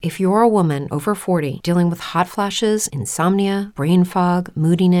If you're a woman over 40 dealing with hot flashes, insomnia, brain fog,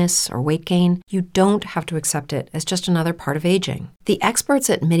 moodiness, or weight gain, you don't have to accept it as just another part of aging. The experts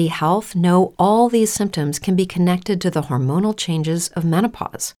at MIDI Health know all these symptoms can be connected to the hormonal changes of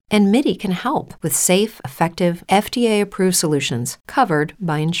menopause. And MIDI can help with safe, effective, FDA-approved solutions covered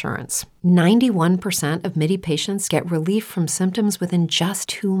by insurance. 91% of MIDI patients get relief from symptoms within just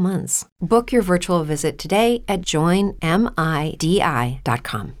 2 months. Book your virtual visit today at joinmidi.com.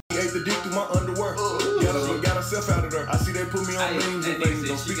 He ate the dick through my underwear. Got herself out of there. I see they put me on memes and things.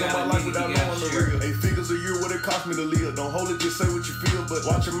 Don't speak on my life without knowing the real. 8 figures a year, what it cost me to live. Don't hold it, just say what you feel. But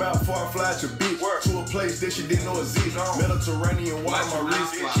watch your mouth before I fly at your bitch. To a place that you didn't know exists. Mediterranean water on my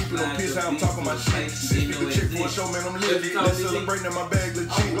wrist. Keep it on piss, how I'm talking my shit. 6 figure check for a show, man, I'm lit. Let's celebrate in my bag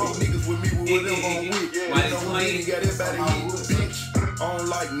legit. These niggas with me with whatever I'm with. They know who ain't got everybody hit. Bitch. I don't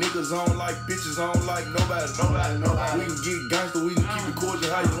like niggas, I don't like bitches, I don't like nobody. We can get gangster, we can keep it cordial,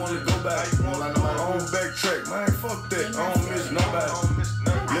 how you wanna go back. I don't backtrack, man, fuck that, I don't miss nobody.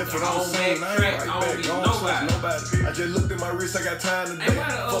 Left it on the scene, I ain't right back, I don't trust nobody. I just looked at my wrist, I got time today.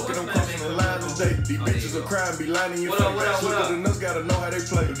 Fucking them crossing the line today. These bitches are crying, be lying in your face. Look at the nuts, gotta know how they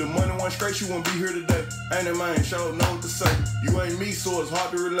play. If the money went straight, you won't be here today. Ain't it mine, sure know what to say. You ain't me, so it's hard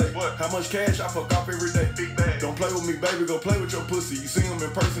to relate. How much cash I fuck off every day? Big bag. Don't play with me, baby, go play with your pussy. You see them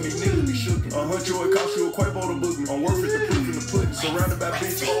in person, these niggas be shookin'. $100 it cost you a Quavo to book me. I'm worth it, the proof in the pudding. Surrounded by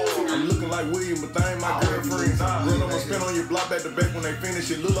bitches. I'm looking like William, but they ain't my girlfriend. Run I'ma spin on your block back to back when they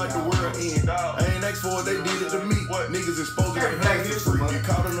finish. It look like the world end. I ain't asked for it, they did it to me. Niggas exposed their hands to free. Get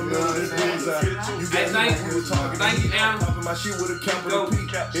caught in the middle of this bullseye. You got me when we were talking. Popping my shit with a capital P.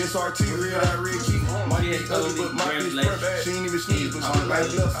 SRT, real eye, red key. Might be ugly, but my bitch perfect. She ain't even sneeze, but still like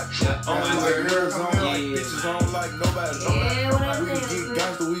lust. I don't like girls, I don't like bitches, I don't like nobody. We can get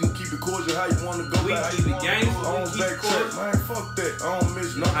gangster, we can keep it cordial, how you wanna go back. We keep it gangster, I don't backtrack, man, fuck that. I don't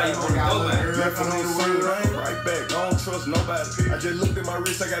miss nobody. Left it on the scene, I ain't right back. I don't trust nobody. I just looked at my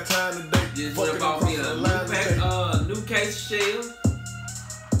wrist, I got time today. Just bought me a new case of shells.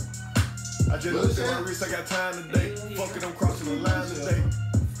 I just looked at my wrist, I got time today. Fucking them crossing the line today.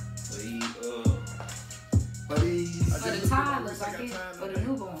 For the toddlers, I guess, for the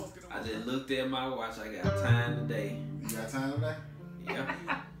newborn. I just looked at my watch, I got time today. You got time today? Yeah.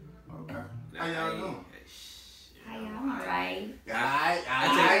 Okay. How y'all doing? How y'all right?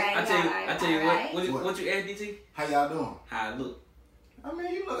 I tell you what you asked DT? How y'all doing? How I look. I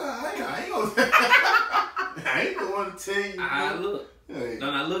mean, you look. I ain't gonna. I ain't gonna want to tell you. How I look. Hey.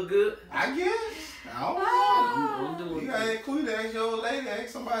 Don't I look good? I guess. I don't know. You gotta ask Queen to ask your old lady, ask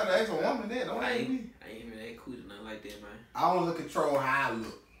somebody, ask a woman that. Don't ask me. I ain't even that cool to nothing like that, man. I want to control how I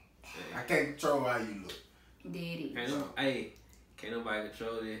look. Hey. I can't control how you look. Did it? Can't nobody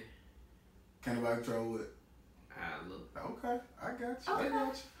control that. Can't nobody control what? How I look. Okay, I got you. Okay. I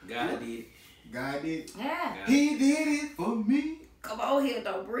got you. God did. God did. Yeah. God. He did it for me. Come on here,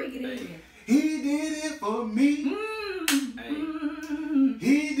 don't bring it in. He did it for me.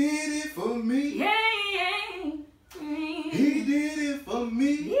 He did it for me. Yeah. He did it for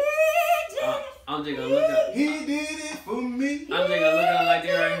me. I'm just gonna look up. He did it for me. I'm just gonna look up like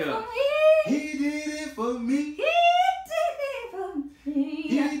that right here. He did it for me.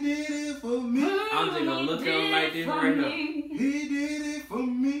 He did it for me. I'm just gonna look up like this right here. He did it for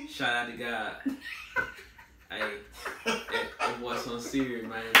me. Shout out to God. Hey, that boy so serious,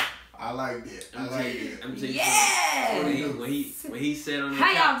 man. I like that. I like that. I'm telling you, yeah. When he sat on the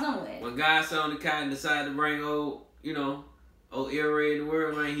how couch, y'all doing? When God sat on the couch and decided to bring old Air in the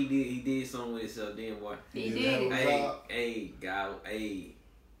world, man, he did something with himself. Then boy, he did. Hey, God, hey,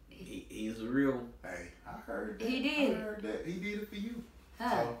 he's a real one. Hey, I heard that. He did. I heard that. He did it for you.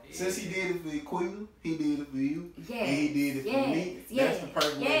 So, since he did it for Queen, he did it for you, yes. and he did it for me. Yes. That's the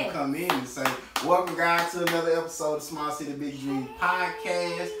perfect way to come in and say, welcome guys to another episode of Small City Big Dream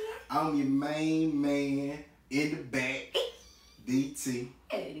Podcast. I'm your main man in the back, DT.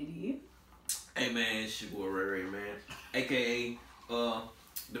 Hey man, it's your boy Ray, man, aka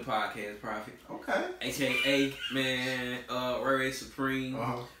the Podcast Prophet. Okay. AKA man, Ray Supreme,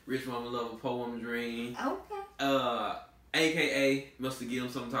 Rich Mama Lover, Poor Woman Dream. Okay. AKA Mr. Give him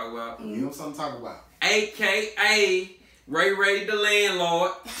something to talk about. Give him something to talk about. AKA Ray the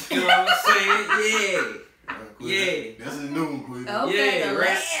landlord. You know what I'm saying? Yeah. That's a new one, Queen. Okay, yeah, the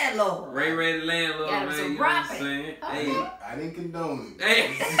landlord. Ray the landlord, got man. some You know what I'm saying? Okay. Hey. I didn't condone it.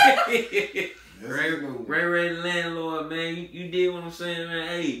 Hey. Ray the landlord, man. You did what I'm saying, man.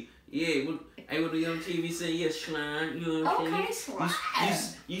 Hey, yeah. What the young TV saying? Yes, slime. You know what I'm saying? Okay,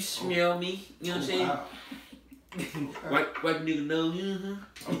 slime. You smell me. You know what I'm saying? Wow. White nigga know you.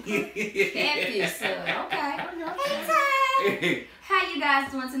 Catfish, son. Okay. How you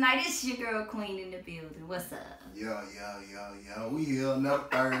guys doing tonight? It's your girl Queen in the building. What's up? Yeah. We here another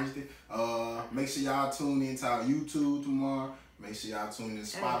Thursday. Make sure y'all tune in to our YouTube tomorrow. Make sure y'all tune in to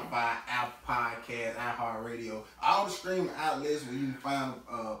Spotify, Apple Podcasts, iHeartRadio, all the streaming outlets where you can find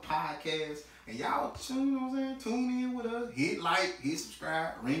podcasts. And y'all, you know what I'm saying? Tune in with us. Hit like, hit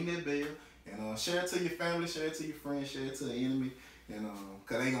subscribe, ring that bell, and share it to your family, share it to your friends, share it to the enemy, and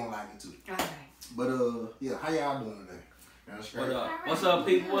cause they gonna like it too. All right. But yeah, how y'all doing today? What up? What's up,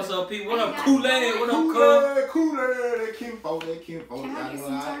 people? What's up, people? What up, Kool-Aid? What up, Kool-Aid, that Kinfolk. Can I get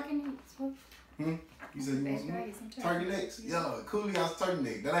some turkey necks? You said you want some turkey necks? Yeah, Coolie got some turkey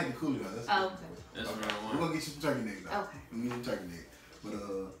necks. That ain't the Coolie though. That's okay. That's okay. what I want. We're gonna get you some turkey necks though. Okay. We're gonna get you turkey necks. But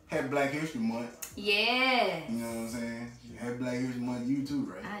happy Black History Month. Yes. You know what I'm saying? Happy Black History Month, you too,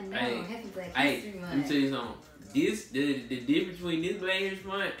 right? I know. Hey, Happy Black Hey, History Month. let me tell you something. The difference between this Black History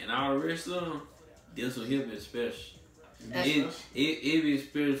Month and all the rest of them, this one here been special. It been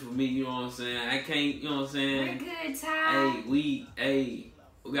special for me, you know what I'm saying? I can't, you know what I'm saying? We're good, Ty.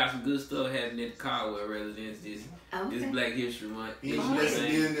 We got some good stuff happening at the Caldwell residence this Black History Month. He's blessed to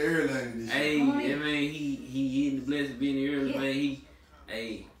be in the airline this year. Hey, that man, he in the blessed to be in the early, man.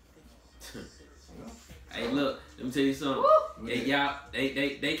 Hey, look, let me tell you something. Hey, y'all,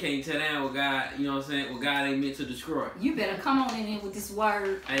 they can't tear down what God, you know what I'm saying? What God ain't meant to destroy. You better come on in here with this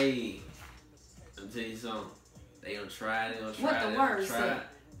word. Hey, let me tell you something. They gonna try. What the word say?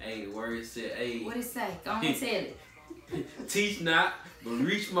 Hey, the word said, hey. What it say? Go on and tell it. Teach not, but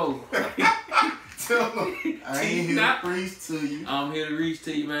reach more. Tell them, I ain't here to preach to you. I'm here to reach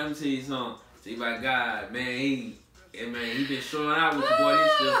to you, man. Let me tell you something. See, by God, man, he been showing out with the boy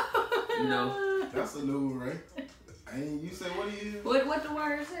this stuff, you know. That's a new one, right? You said what do you? What the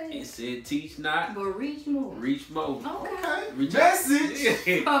word say? It said, teach not, but reach more. Reach more. Okay. Reach message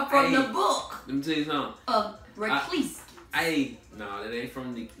from the book. Let me tell you something. Of Reclese. No, that ain't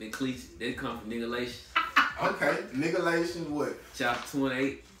from the Ecclesiastes. That come from Niggalation. Okay, Niggalation what? Chapter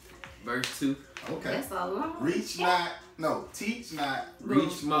 28, verse 2. Okay. That's all wrong. Reach not, no, teach not,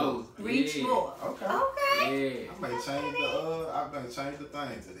 reach more. Reach more. Okay. Yeah. I may change the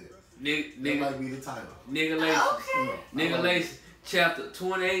thing to that. That might be the title. Niggalation. Okay. Niggalation, chapter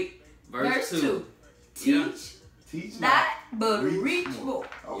 28, verse 2. Teach not, but reach more.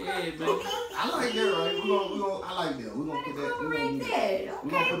 Okay. Yeah, baby. I like that, right? I like that. We're gonna put that.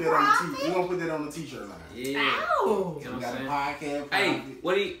 We're gonna put that on the t-shirt line. Yeah. Oh. You know we what got I'm a saying?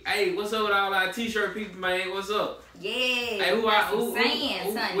 podcast. What's up with all our t-shirt people, man? What's up? Yeah. Hey,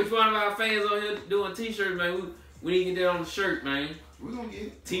 which one of our fans on here doing t-shirts, man? We need to get that on the shirt, man. We're gonna get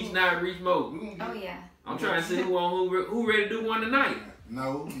it. Teach not, reach more. Oh yeah. I'm trying to see who ready to do one tonight.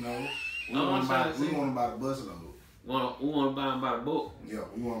 No. We want to buy the busload. We want to buy them by the book. Yeah,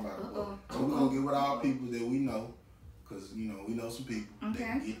 we want to buy the book. So we're going to get with all people that we know. Because, we know some people that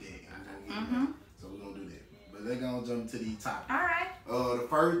can get that. And so we're going to do that. But they're going to jump to these topics. All right. The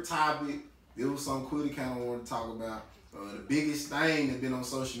first topic, it was something Quiddy kind of wanted to talk about. The biggest thing that's been on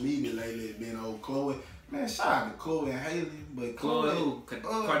social media lately has been old Khloe. Man, shout out to Khloe and Hailey. But Khloe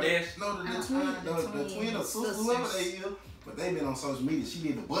Kardashian? No, the twin or sister, whoever they is. But they been on social media. She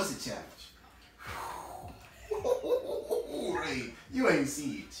did the Busted Challenge. Hey, you ain't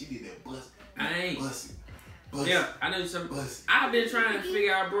see it. She did that bust. I ain't. Bust. Yeah, I know something. I've been trying to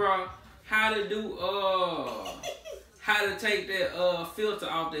figure out, bro, how to do how to take that filter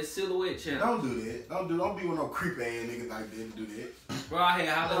off that silhouette channel. Don't do that. Don't be with no creepy ass niggas like that to do that. Bro, I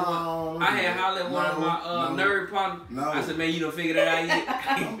had hollered one of my nerd partners. No. I said, man, you don't figure that out yet.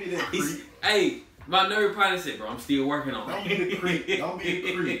 Don't be that creep. Hey, my nerd partner said, bro, I'm still working on it. Don't be the creep. Don't be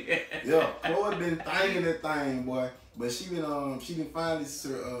the creep. Yeah, Khloe been thinking that thing, boy. But she been finally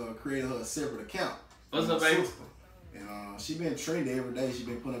created her a separate account. What's up, baby? And she been trending every day. She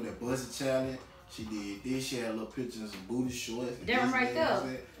been putting up that Busted Challenge. She did this. She had little pictures of some booty shorts. Them right there.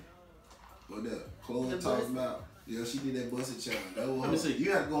 What the Khloe talking about? Yeah, she did that Busted Challenge. That was Let me see.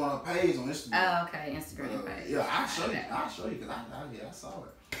 You have to go on her page on Instagram. Oh, okay. Instagram page. Yeah, I'll show you because I saw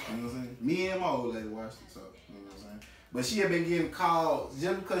it. You know what I'm saying? Me and my old lady watched it, so you know what I'm saying? But she had been getting called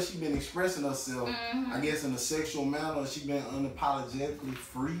just because she been expressing herself, I guess in a sexual manner. She been unapologetically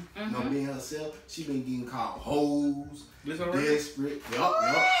free, you know, being herself. She been getting called hoes, desperate. Yup.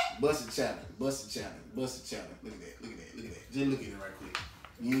 Busted Challenge. Look at that. Just look at it right quick.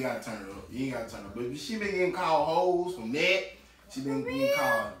 You ain't gotta turn it up. But she been getting called hoes from that. She been getting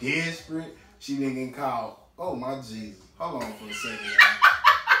called desperate. She been getting called, oh my Jesus. Hold on for a second, y'all.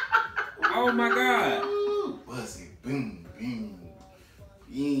 Oh my God. Busted. Boom, boom.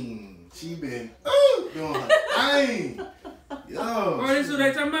 She been doing her thing. Yo. Bro, this what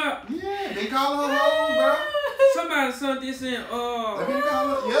they talking about? Yeah, they call her home, bro. Somebody sent this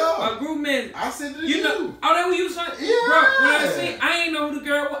group message. I sent it to You know, oh, that what you saying? Yeah. Bro, when I see, I ain't know who the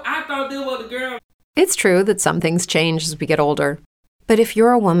girl was. I thought that was the girl. It's true that some things change as we get older. But if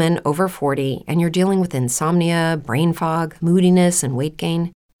you're a woman over 40 and you're dealing with insomnia, brain fog, moodiness, and weight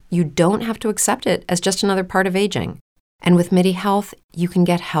gain, you don't have to accept it as just another part of aging. And with MIDI Health, you can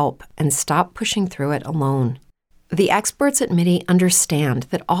get help and stop pushing through it alone. The experts at MIDI understand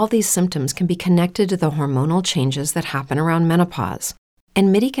that all these symptoms can be connected to the hormonal changes that happen around menopause,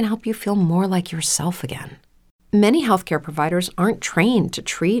 and MIDI can help you feel more like yourself again. Many healthcare providers aren't trained to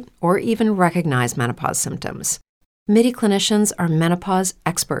treat or even recognize menopause symptoms. MIDI clinicians are menopause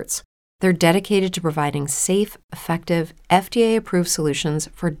experts. They're dedicated to providing safe, effective, FDA-approved solutions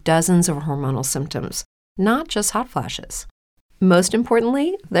for dozens of hormonal symptoms, not just hot flashes. Most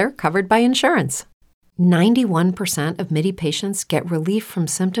importantly, they're covered by insurance. 91% of MIDI patients get relief from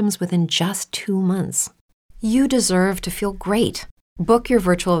symptoms within just 2 months. You deserve to feel great. Book your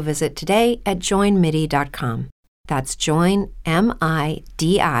virtual visit today at joinmidi.com. That's joinmidi.com.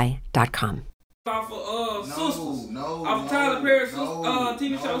 Off of Sisters. No. Off Tyler Perry's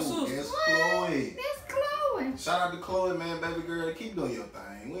TV show It's Sisters. Chloe. It's Chloe. Shout out to Chloe, man, baby girl. Keep doing your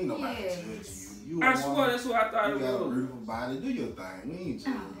thing. We ain't nobody judging you. I swear that's what I thought You it got a was. beautiful body. Do your thing. We ain't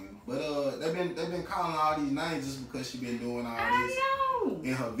judging you. But they've been calling all these names just because she been doing all this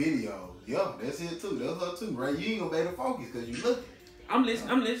in her videos. Yeah, that's it too. That's her too, right? You ain't gonna be able to focus because you look. I'm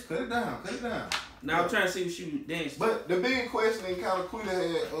listening. Cut it down. Now I'm trying to see what she was dancing. But the big question and kind of Quita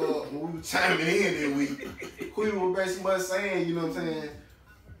had when we were chiming in that week, Quita was basically saying, you know what I'm saying,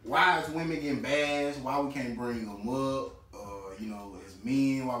 why is women getting bashed? Why we can't bring them up? You know, as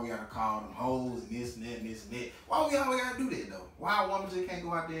men, why we gotta call them hoes and this and that and this and that? Why we always gotta do that though? Why a woman just can't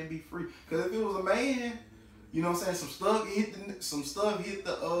go out there and be free? Because if it was a man, you know what I'm saying, some stuff hit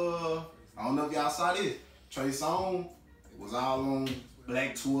the I don't know if y'all saw this. Trey Songz was all on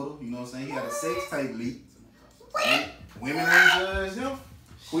Black Twitter, you know what I'm saying? He had a sex tape leak. Women ain't judged him.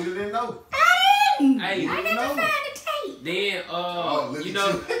 Quita didn't know. Hey, I didn't find the tape. then look you at know,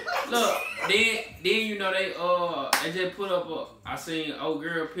 you. look, then you know they just put up I seen old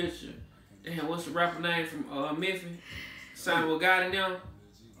girl picture. Damn, what's the rapper name from Memphis? Signed with God in them.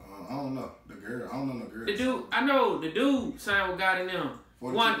 I don't know the girl. I don't know the girl. The dude, I know the dude signed with God in them.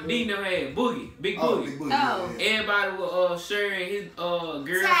 One Dino had Boogie, Big Boogie. Big Boogie. Oh. Yeah. Everybody was sharing his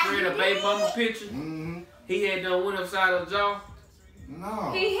girlfriend or baby mama picture. Mm-hmm. He had done went upside her jaw.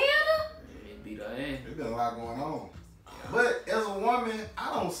 No. He hit her? And beat her ass. There's been a lot going on. But as a woman,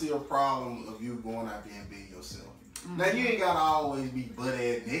 I don't see a problem of you going out there and being yourself. Now you ain't gotta always be butt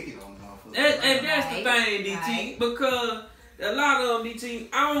ass naked on motherfuckers. And that's the thing, DT, because a lot of them, DT,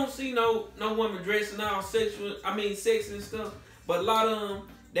 I don't see no woman dressing all sexual. I mean, sexy and stuff. But a lot of them,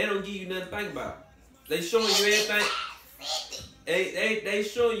 they don't give you nothing to think about. They showing you everything. They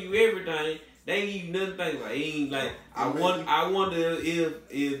showing you everything. They ain't give you nothing to think about. It ain't like I wonder if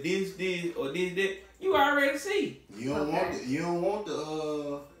this or this that. You already see. You don't want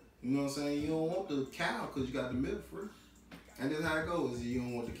the you know what I'm saying? You don't want the cow because you got the milk free. And that's how it goes. You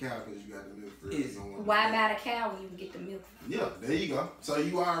don't want the cow because you got the milk free. You don't want Why buy the cow when you can get the milk? Yeah, there you go. So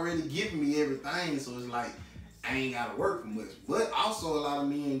you already giving me everything, so it's like I ain't gotta work for much. But also a lot of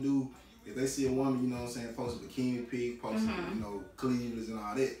men do, if they see a woman, you know what I'm saying, post a bikini pic, post you know, cleavage and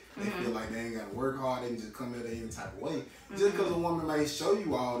all that, they feel like they ain't gotta work hard, they can just come at it any type of way. Just because a woman may show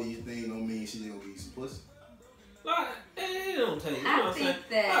you all these things don't mean she gonna give you some pussy. Like, it don't take. You know I what I'm saying? think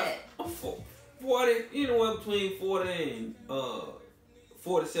that Like, 40, anywhere between $40 and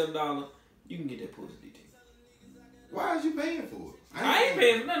 $47, you can get that pussy, DT. Why is you paying for it? I ain't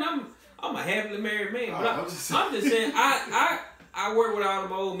paying for nothing. I'm a happily married man, but I'm I'm just just saying I work with all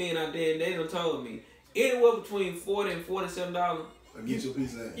them old men out there, and they done told me anywhere between $40 and $47. Get your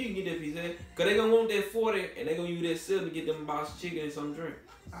piece of that. You can get that piece of that, cause they gonna want that 40, and they gonna use that $7 to get them a box of chicken and some drink.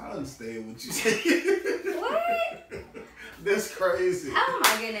 I understand what you say. what? That's crazy. Oh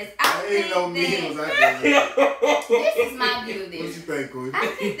my goodness! I Ain't no think meals that out there. this is my view of What you this. think, Queen? I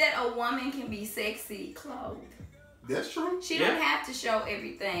think that a woman can be sexy clothed. That's true. She don't have to show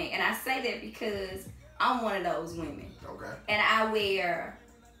everything, and I say that because I'm one of those women. Okay. And I wear,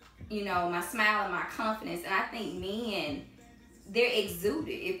 you know, my smile and my confidence, and I think men, they're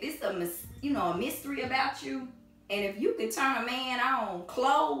exuded. If it's a mystery about you, and if you could turn a man on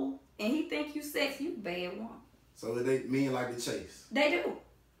clothes and he think you sexy, you bad one. So they men like to chase. They do.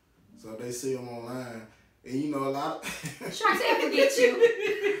 So they see them online, and you know a lot of. Shark forget you.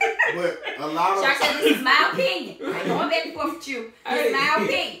 But a lot of. Shark said, this is my opinion. I ain't going back and forth with you. This is my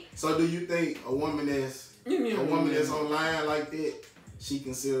opinion. So do you think a woman that's online like that, she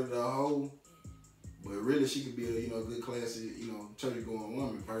considered a hoe? But really, she could be a good classy church going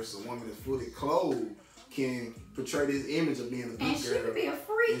woman versus a woman that's fully clothed can portray this image of being a good girl. And she could be a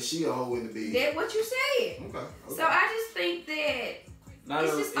freak. And she a hoe in the bed. That's what you said. Okay. So I just think that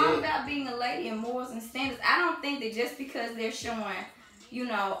it's just all about being a lady and morals and standards. I don't think that just because they're showing,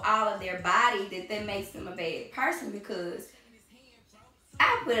 all of their body that makes them a bad person, because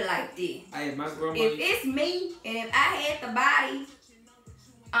I put it like this. Hey, my grandma. If it's me and if I had the body,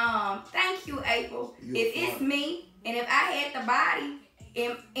 thank you, April. If it's me and if I had the body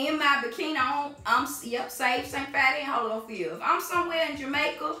in my bikini on, I'm safe, St. Fatty and Hollowfield. If I'm somewhere in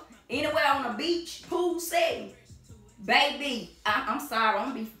Jamaica, anywhere on a beach, pool setting, baby, I'm sorry, I'm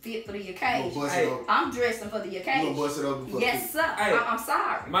gonna be fit for the occasion. I'm dressing for the occasion. You gonna bust it open for yes, sir. Hey, I'm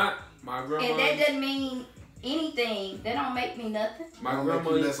sorry. My grandma. And that doesn't mean anything. That don't make me nothing. My don't grandma.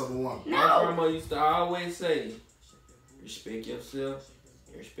 Make you less of a woman. No. My grandma used to always say, "Respect yourself.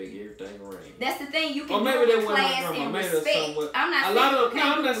 Respect everything around." That's the thing. You Or can maybe do that with wasn't my class grandma. and Maybe respect. somewhat. I'm not A saying lot you of can't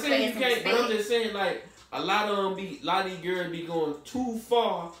I'm do not with saying you class and can't, but I'm respect. just saying like a lot of these girls be going too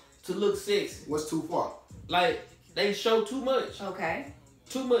far to look sexy. What's too far? Like they show too much. Okay.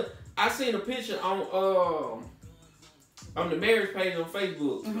 Too much. I seen a picture on the marriage page on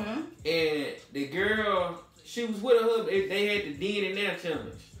Facebook, and the girl, she was with her husband. They had the then and now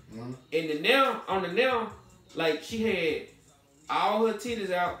challenge, and the now, like she had all her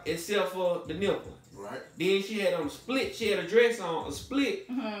titties out except for the nipple. Right. Then she had on a split. She had a dress on, a split,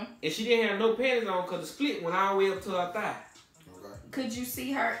 and she didn't have no panties on because the split went all the way up to her thigh. Okay. Could you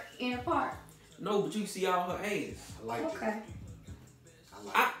see her inner part? No, but you see all her ass. I like Okay. that. I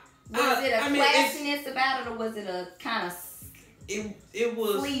like that. Was it a I mean, classiness about it, or was it a kind of it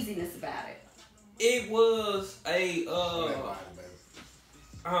was sleaziness about it? It was a Show that body,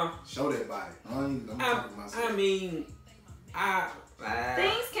 baby. Show that body. I'm talking myself. I mean,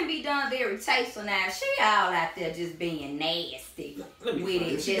 Things can be done very tasteful now. She all out there just being nasty Let me with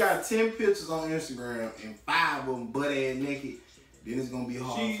find it. If she got 10 pictures on Instagram and 5 of them butt ass naked, then it's gonna be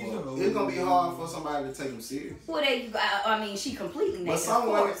hard It's gonna be hard for somebody to take them serious. Well, there you go. I mean, she completely naked. But some of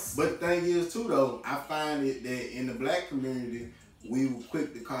women, course. but the thing is too though, I find it that in the black community, we were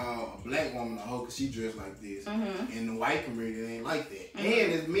quick to call a black woman a hoe because she dressed like this. In the white community, it ain't like that.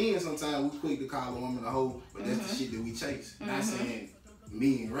 And as men, sometimes we quick to call a woman a hoe, but that's the shit that we chase. Not saying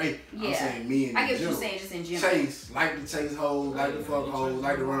me and Ray. Yeah. I'm saying me and I get what general. you're saying, just in general. Like to chase hoes, like to fuck hoes,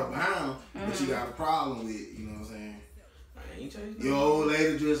 like to run up behind, but you got a problem with, you know what I'm saying? I ain't changing. Your old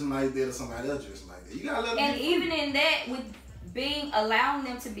lady dressing like that or somebody else dressing like that. You gotta let them And be even free. in that, with allowing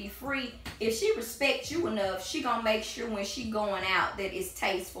them to be free, if she respects you enough, she gonna make sure when she going out that it's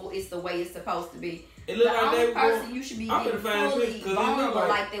tasteful, it's the way it's supposed to be. It The look like only they person going, you should be I'm getting finna find fully this 'cause it vulnerable look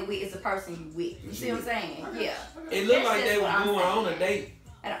like that with is the person you with. You see what I'm saying? Yeah. it looked That's like just they were what I'm going on saying. a date,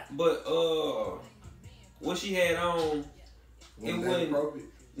 I don't- but what she had on, it Wasn't that wasn't. appropriate?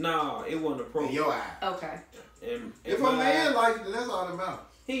 Nah, it wasn't In appropriate. your eye. Okay. And If a my man eye, like it, then that's all that matters.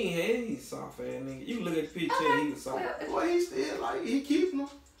 he's soft ass nigga. You look at the picture, and he was soft. Well, he still like he keeping them.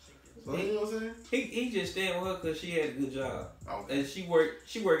 So you know what I'm saying? He just staying with her because she had a good job, Okay. and she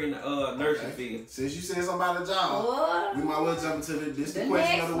work in the nursing field. Since you said something about a job, What? we might well jump into the The question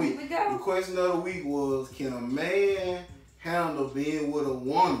next of the one week. we go. The question of the week was: can a man handle being with a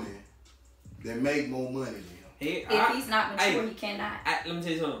woman that make more money than him? If he's not mature, he cannot. Let me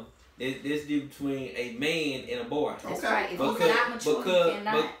tell you something. There's difference between a man and a boy. That's Okay. right. If he's not mature, he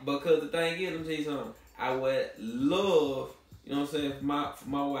cannot. Because the thing is, let me tell you something. I would love, you know what I'm saying, for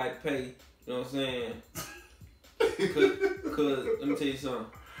my wife to pay, you know what I'm saying? Cause let me tell you something.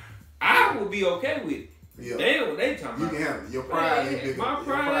 I would be okay with it. Yeah. Damn what they talking You about. can handle it. Your pride ain't big. My Your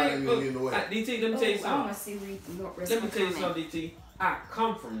pride ain't ain't in the way. DT, let me tell you I something. want to see what rest Let me of the tell you comment. something, DT. I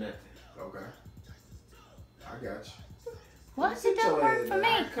come from nothing. Okay. I got you. What? It Sit don't your work ass for down. me.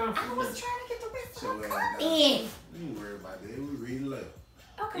 I come I from was nothing. trying to get the rest Sit of your the ass down. comment. You ain't worried about that. We read left.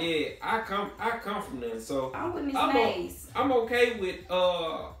 Okay. Yeah, I come from nothing. So I'm with Miss I'm Mays. I'm okay with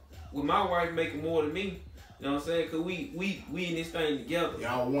my wife making more than me. You know what I'm saying? Cause we in this thing together.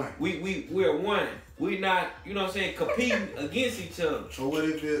 Y'all won. We're one. We not, you know what I'm saying, competing against each other. So what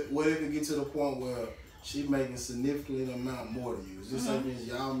if it get to the point where she making significant amount more than you? Is this something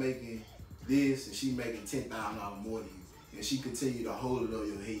y'all making this and she making $10,000 more than you, and she continue to hold it on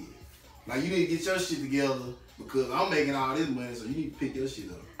your head? Like, you need to get your shit together because I'm making all this money, so you need to pick your shit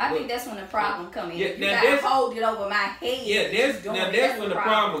up. I think that's when the problem come in. Yeah, If you now gotta that's- hold it over my head. Yeah, just doing that's it, when the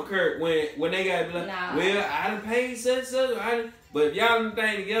problem occurred. When they gotta be like, Nah. well, I done paid such. But if y'all done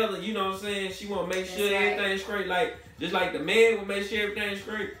thing together, you know what I'm saying, she wanna make sure That's right. everything's straight. Like just like the man will make sure everything's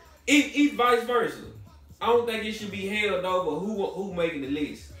straight. It's vice versa. I don't think it should be held over who making the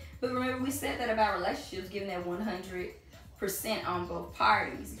list. But remember, we said that about relationships, giving that 100% on both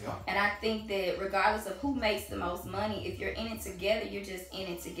parties. Yeah. And I think that regardless of who makes the most money, if you're in it together, you're just in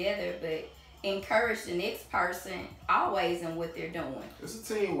it together. But encourage the next person always in what they're doing. It's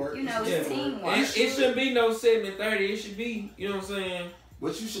a teamwork. You know, it's teamwork. It shouldn't be no 70-30. It should be, you know what I'm saying?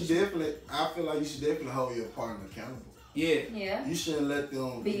 But you should definitely, I feel like you should definitely hold your partner accountable. Yeah. You shouldn't let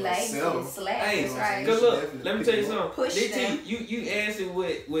them Be lazy and slack. Hey, That's right. cause look, let me tell you something. Push them. You asking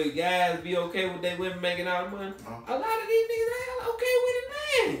would guys be okay with their women making all the money? A lot of these niggas ain't okay with it,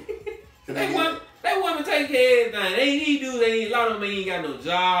 man. They women take care of everything. These dudes, a lot of them ain't got no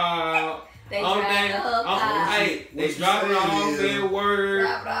job. They drive they drop it off at work.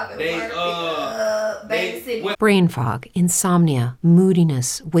 They Brain fog, insomnia,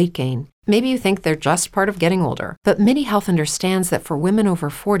 moodiness, weight gain. Maybe you think they're just part of getting older, but MIDI Health understands that for women over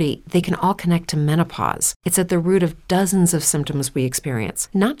 40, they can all connect to menopause. It's at the root of dozens of symptoms we experience,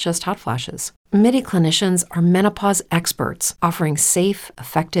 not just hot flashes. MIDI clinicians are menopause experts, offering safe,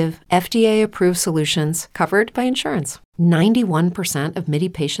 effective, FDA-approved solutions covered by insurance. 91% of MIDI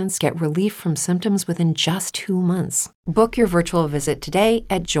patients get relief from symptoms within just 2 months. Book your virtual visit today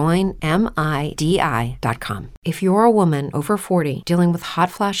at joinmidi.com. If you're a woman over 40 dealing with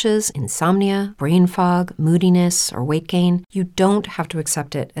hot flashes, insomnia, brain fog, moodiness, or weight gain, you don't have to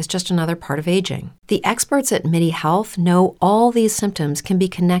accept it as just another part of aging. The experts at MIDI Health know all these symptoms can be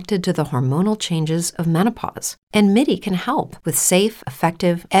connected to the hormonal changes of menopause, and MIDI can help with safe,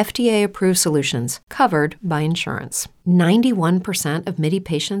 effective, FDA-approved solutions covered by insurance. 91% of MIDI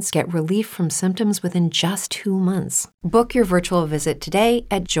patients get relief from symptoms within just 2 months. Book your virtual visit today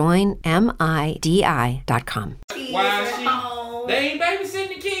at joinmidi.com. Why they ain't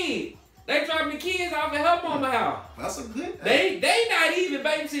babysitting the kids. They dropping the kids off at her mama house. That's a good thing. They not even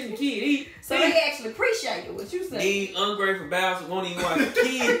babysitting the kid. So they actually appreciate it, what you said. These ungrateful bastards won't even watch the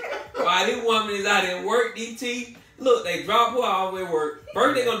kids. While this woman is out at work, DT. Look, they drop her off at work.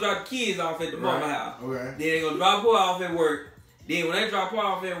 First, they gonna drop the kids off at the mama house. Okay. Then they gonna drop her off at work. Then when they drop her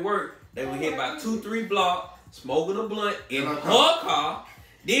off at work, they gonna hit about 2-3 blocks, smoking a blunt in her car.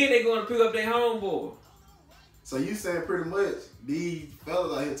 Then they gonna pick up their homeboy. So you saying pretty much these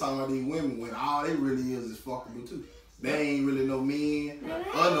fellas out here talking about these women when all they really is fuckable too. They ain't really no men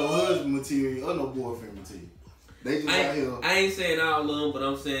or no husband material or no boyfriend material. They just out here. I ain't saying all of them, but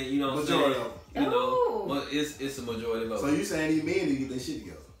I'm saying, you know what I'm saying? You know, but it's a majority of them. So you saying these men need to get their shit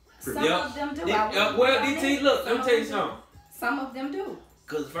together? Some of them do. Well, DT, look, let me tell you something. Some of them do.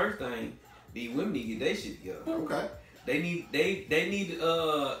 Cause the first thing, these women need to get their shit together. Okay. They need you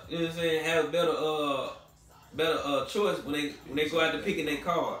know what I'm saying, have a better choice when they go out to picking their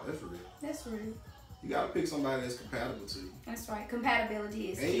card. That's real. You gotta pick somebody that's compatible to you. That's right.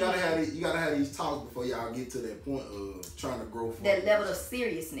 Compatibility is and key. you gotta have these talks before y'all get to that point of trying to grow from that level of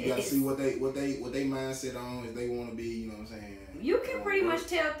seriousness. You gotta see what they mindset on, if they wanna be, you know what I'm saying. You can pretty much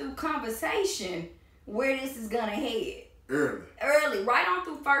tell through conversation where this is gonna head. Early, right on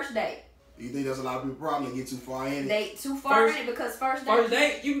through first date. You think there's a lot of people probably get too far in it? They too far in it because first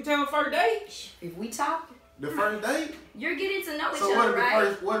date. You can tell first date. If we talk. The first date? You're getting to know each other,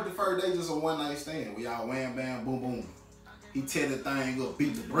 right? What if the first date just a one night stand? We all wham bam boom boom. He tear the thing up,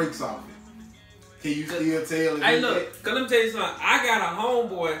 beat the brakes off it. Can you still tell? Hey, look, cause let me tell you something. I got a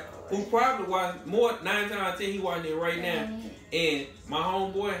homeboy who probably watched more 9 times out of 10 he watching it right now, and my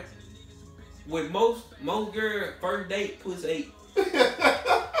homeboy with most girls first date pussy 8.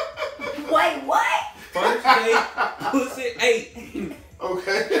 Wait, what? First date pussy 8.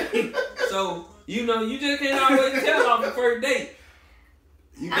 Okay. So. You know, you just can't always tell off the first date.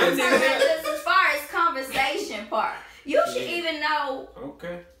 I'm talking about as far as conversation part. You should even know.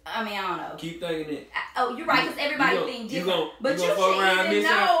 Okay. I mean, I don't know. Keep thinking it. Oh, you're right, because everybody thinks different. But you should even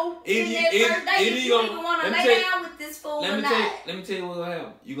know in that first date if you even want to lay down with this fool or not. Let me tell you what's going to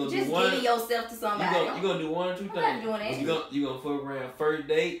happen. You're going to just do one. Just yourself to somebody. You're going to do one or two things. I'm not doing that. You're going to fuck around first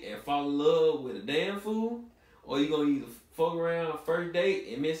date and fall in love with a damn fool, or you're going to either fuck around first date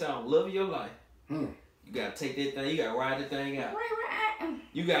and miss out on love of your life. You gotta take that thing. You gotta ride that thing out.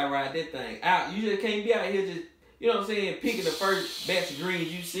 You gotta ride that thing out. You just can't be out here just, you know what I'm saying, picking the first batch of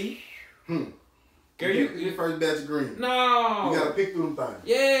greens you see. Girl, you the first batch of greens. No. You gotta pick through them things.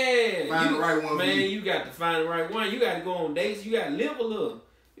 Yeah. Find the right one. Man, you got to find the right one. You gotta go on dates. You gotta live a little.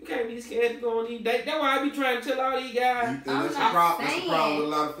 You can't be scared to go on these dates. That's why I be trying to tell all these guys. You think that's the problem with a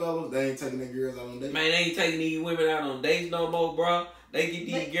lot of fellas? They ain't taking their girls out on dates. Man, they ain't taking these women out on dates no more, bro. They get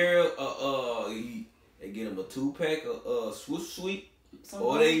these girls, they get them a 2-pack of Swiss Sweet,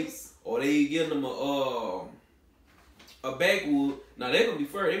 or they get them a backwood. Now they gonna be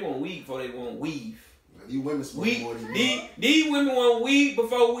first. They want weave before they want weave. These women smoke more than you. These women want weed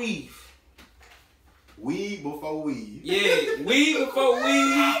before weave. Weed before weed. Yeah, weed before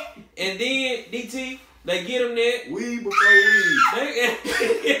weed. And then, DT, they get them there. Weed before weed.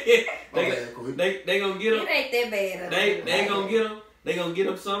 They gonna get them. It ain't that bad. They gonna get them. They gonna get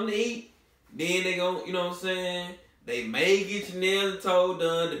them something to eat. Then they gonna, you know what I'm saying? They may get your nails and toe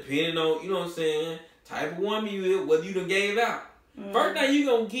done, depending on, you know what I'm saying, type of woman you is, whether you done gave out. First thing you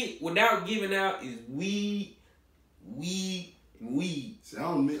gonna get without giving out is weed. See, I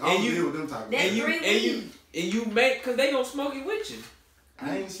don't deal with them type of And you make, cause they gonna smoke it with you.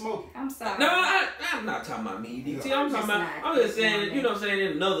 I ain't smoking. I'm sorry. No, I'm not talking about me, DT. I'm talking about, I'm just saying, you know what I'm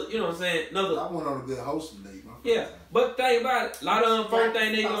saying, another, you know what I'm saying, another. I went on a good hosting date. Yeah, but the thing about it, a lot of them, first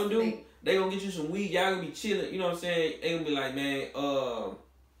thing they gonna do, they gonna get you some weed. Y'all gonna be chilling. You know what I'm saying? They gonna be like, man,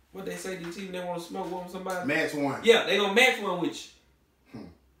 what they say, DT, when they want to smoke one with somebody? Match one. Yeah, they gonna match one with you.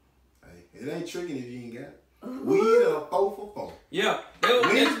 Hey, it ain't tricking if you ain't got it. Weed and a 4 for 4. Yeah.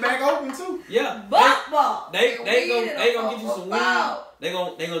 Weed's back open too. Yeah. They gonna get you some weed. They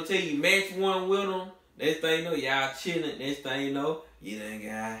gonna tell you match one with them. Next thing you know, y'all chilling. Next thing you know, you done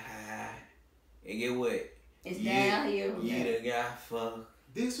got high. And get what? It's downhill. You done got fucked.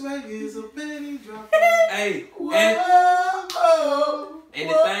 This way is a penny drop. Hey, and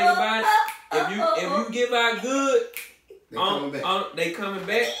the thing about it, if you give out good, they coming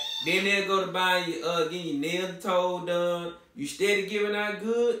back. Then they'll go to buy you, getting your nails and toes done. You steady giving out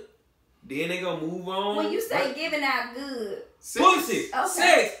good. Then they gonna move on. When you say giving out good, pussy, okay.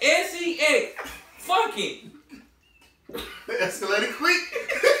 sex, S-E-X, fucking. Escalated quick.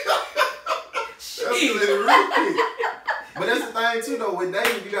 Escalated real quick. But that's the thing too, though. With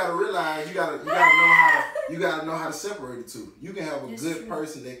dating, you gotta realize you gotta know how to separate the two. You can have a good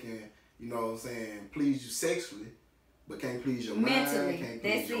person that can, you know what I'm saying, please you sexually, but can't please your mentally. Mind, can't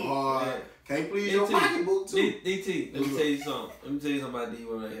please your heart, can't please your pocketbook too. DT, let me tell you something. Let me tell you something about these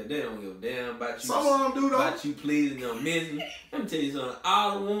women here. They don't give a damn about you. Some of them do though. About you pleasing them mentally. Let me tell you something.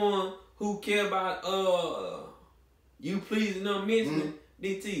 All the ones who care about you pleasing them mentally,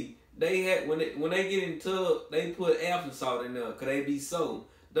 DT. They had when they get in the tub, they put Epsom salt in there because they be so.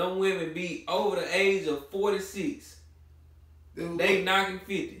 Them women be over the age of 46. They knocking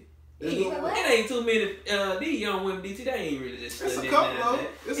 50. It ain't too many. These young women, DT, they ain't really just. It's a couple of them.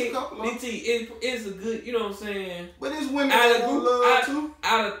 It's a couple of them. DT, it's a good. You know what I'm saying? But it's women that do love too.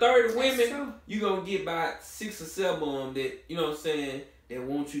 Out of 30 women, you gonna get about 6 or 7 of them that, you know what I'm saying, that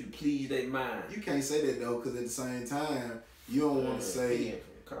want you to please their mind. You can't say that though, because at the same time, you don't want to say.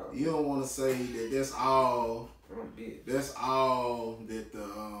 You don't want to say that that's all. That's all that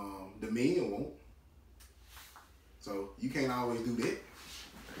the men want. So you can't always do that.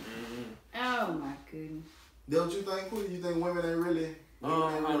 Oh my goodness. Don't you think? Who do you think women ain't really?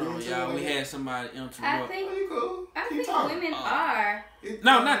 Hold on, y'all. We had somebody interrupt. I think women are.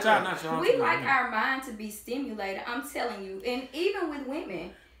 No, not y'all. We like our mind to be stimulated. I'm telling you, and even with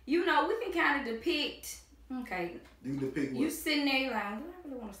women, you know, we can kind of depict. Okay. You depict what? You sitting there like, do I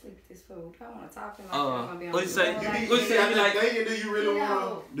really want to sleep with this fool? Do I want to talk to him? I'm gonna be on what you say? What you say? Like, do you really want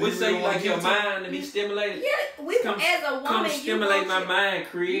to? What you say? You like your mind to be stimulated? Yeah, as a woman, come stimulate my mind,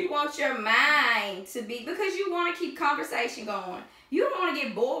 Creed. You want your mind to be, because you want to keep conversation going. You don't want to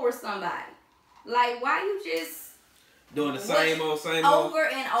get bored with somebody. Like, why you just doing the same old over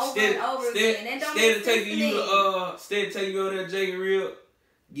and over and over again? And don't instead of taking you over there, Jake and Real.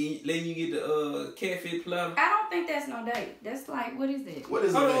 Letting you get the catfish platter. I don't think that's no date. That's like, what is that? What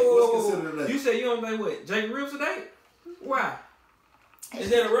is a date? What's considered a date? You say you don't think what? Jake and Reel's a date? Why? Is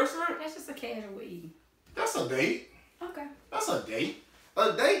that a restaurant? That's just a casual eating. That's a date. Okay. That's a date.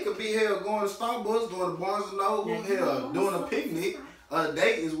 A date could be hell going to Starbucks, going to Barnes and Noble, hell doing a picnic. A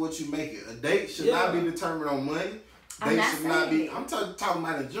date is what you make it. A date should not be determined on money. They should not be. I'm talking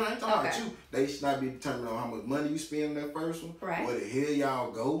about a joint. I'm talking about you. They should not be determined on how much money you spend on that first one. Right. Where the hell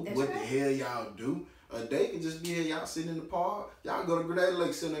y'all go? That's what the hell y'all do? A day can just be here, y'all sitting in the park. Y'all go to Grenada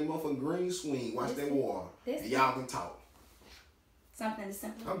Lake, sit in that motherfucking green swing, watch that water, and y'all can talk. Something as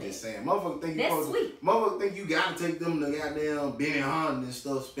simple. I'm just saying, motherfuckers think that's sweet. Motherfuckers think you gotta take them to goddamn Benihana and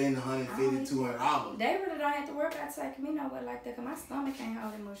stuff, spend $150, $200. They really don't have to worry about taking me nowhere like that, cause my stomach can't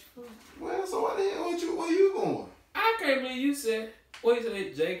hold that much food. Well, so what the hell? Where you going? I can't believe you said. What you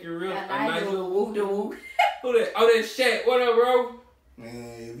say, Jake and Real? I do whoop de whoop. Who that? Oh, that Shaq. What up, bro?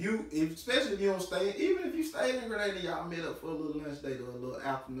 Man, especially if you don't stay, even if you stay in Grenada, y'all meet up for a little lunch date or a little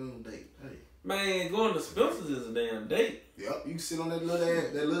afternoon date. Hey. Man, going to Spencer's is a damn date. Yep, you can sit on that little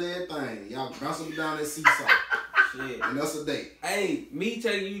ass thing. Y'all bounce up down that seesaw. Shit. And that's a date. Hey, me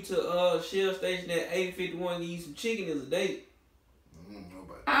taking you to Shell Station at 851 give you some chicken is a date.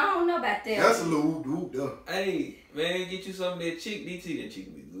 I I don't know about that. That's a little whoop though. Hey, man, get you some of that chick. DT, that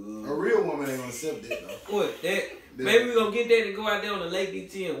chick be good. A real woman ain't gonna accept that though. What? Maybe we gonna get that and go out there on the lake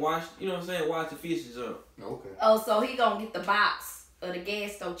DT and watch, you know what I'm saying, watch the fishes up. Okay. Oh, so he gonna get the box of the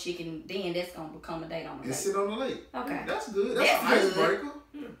gas stove chicken, then that's gonna become a date on the And lake. sit on the lake. Okay. That's good. That's an That's good. icebreaker.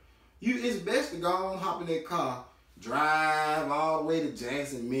 It's best to go on, hop in that car, drive all the way to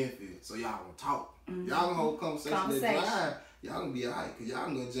Jackson, Memphis, so y'all gonna talk. Mm-hmm. Y'all gonna hold conversation that drive. Y'all gonna be alright, cause y'all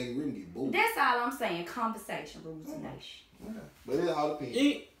gonna go to Jackson River and get bored. That's all I'm saying. Conversation rules the nation. Yeah. But it all depends.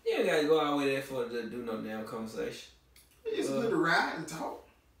 You ain't gotta go all the way there for to do no damn conversation. It's good to ride and talk.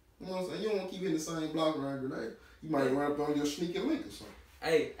 You know what I'm saying? You don't want to keep hitting the same block around Grenada. You might run up on your sneaky link or something.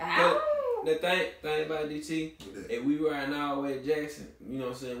 Hey, Ow. the thing about DT, if we riding all the way to Jackson, you know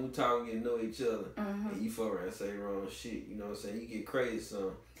what I'm saying, we talking, getting to know each other, and you fuck around and say wrong shit, you know what I'm saying, you get crazy, son.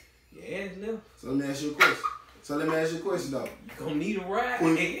 Your ass left. So let me ask you a question. Though. You gonna need a ride.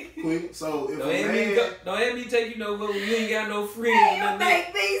 Queen. So if Don't a have me take you nowhere when you ain't got no friends. Hey, you nothing. make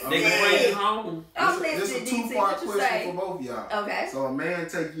me They can bring you home. I'm this listening, is a DT. two-part What you question say? for both of y'all. Okay. So a man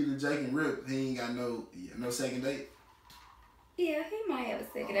take you to Jake and Rip, he ain't got no second date. Yeah, he might have a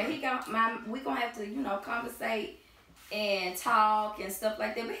second date. We gonna have to, conversate and talk and stuff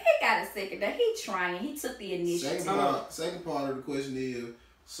like that. But he got a second date. He trying. He took the initiative. Second part of the question is,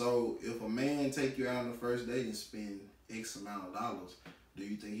 so if a man take you out on the first date and spend X amount of dollars, do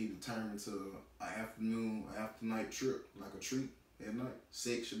you think he determined to an afternoon, after night trip, like a treat at night?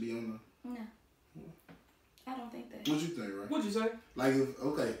 Sex should be on the... No. I don't think that. What you think, right? What'd you say? Like, you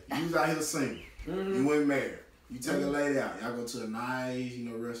was out here single. You went married. You take a lady out. Y'all go to a nice,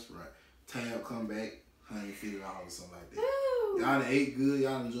 restaurant. Tab come back, $150 or something like that. Ooh. Y'all done ate good.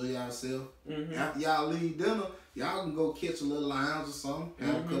 Y'all enjoy yourself. After y'all leave dinner, y'all can go catch a little lounge or something.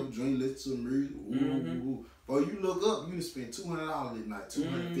 Have a couple drinks, listen to some music. Ooh. Or you look up, you can spend $200 at night,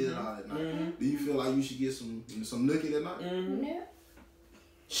 $250 at night. Do you feel like you should get some nookie at night? No.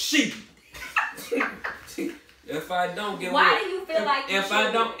 Shit. If I don't get Why do you feel like if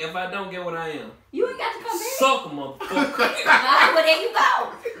I don't get what I am, you ain't got to come back? suck a motherfucker. Well, there you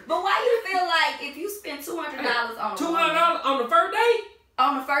go. But why you feel like if you spend $200 on $200 on the first date?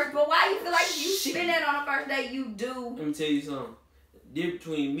 on the first, but why you feel like if you spend that on the first date, you do Let me tell you something. Difference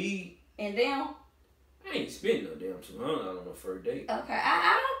between me, and them? I ain't spending no damn $200 on the first date. Okay,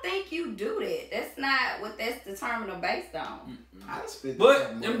 I don't think you do that. That's not what that's determined or based on. I spent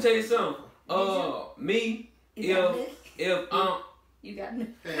But let me tell you something. Me, You got if you got no.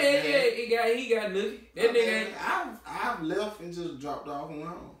 he got nookie. That nigga ain't. I've left and just dropped off and went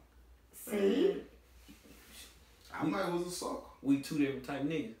home. See? I might was a sucker. We two different type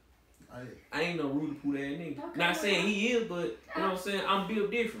niggas. Hey. I ain't no Rudy Poo ass nigga. Okay, Not saying he is, but you know what I'm saying. I'm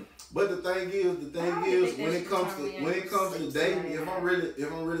built different. But the thing is, when it comes to dating, if I'm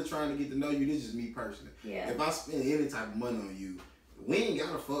really trying to get to know you, this is just me personally. Yeah. If I spend any type of money on you, we ain't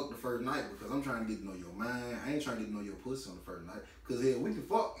gotta fuck the first night because I'm trying to get to know your mind. I ain't trying to get to know your pussy on the first night. Cause hell, we can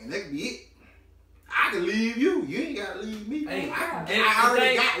fuck and that can be it. I can leave you. You ain't gotta leave me. Hey, I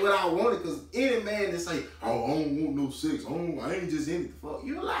already got what I wanted. Cause any man that say, "Oh, I don't want no sex. I ain't just in it to fuck,"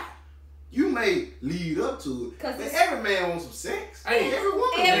 you a lie. You may lead up to it, but every man wants some sex. Hey, every woman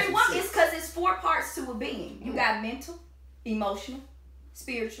Everyone, wants some it's sex. because it's 4 parts to a being. You got mental, emotional,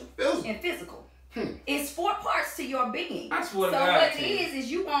 spiritual, and physical. It's 4 parts to your being. I swear to so God, what Tim. it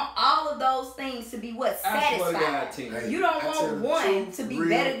is you want all of those things to be what? I swear to God, Satisfied. Tim. You don't I tell want the one truth to be real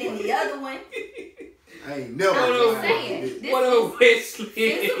better than the quick. other one. I ain't never. I'm What just saying. This What is up, Wesley?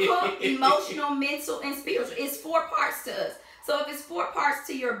 physical, emotional, mental, and spiritual. It's 4 parts to us. So if it's 4 parts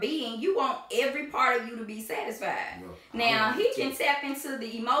to your being, you want every part of you to be satisfied. Now, he can tap into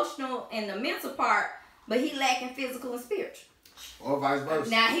the emotional and the mental part, but he lacking physical and spiritual. Or vice versa.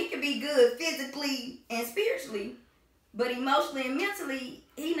 Now, he can be good physically and spiritually, but emotionally and mentally,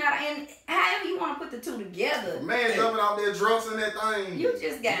 he not. And however you want to put the two together, Man jumping out there drunks in that thing. you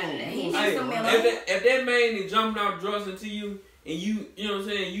just got it. He needs Hey, some if melatonin. that man is jumping out drugs into you, and you know what I'm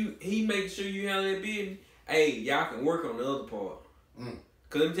saying, he makes sure you handle that business, hey, y'all can work on the other part.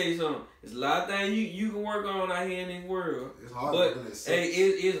 Cause let me tell you something, there's a lot of things you can work on out here in this world. It's hard But to bring that hey,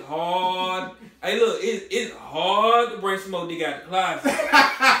 sex. it's hard. Hey, look, it's hard to bring smoke dick out the closet.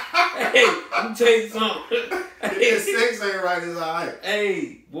 Hey, let me tell you something. If Hey, that sex ain't right, it's alright.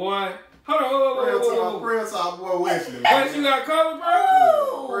 hey, boy, hold on, Prayer to our boy Wesley. What you got covered,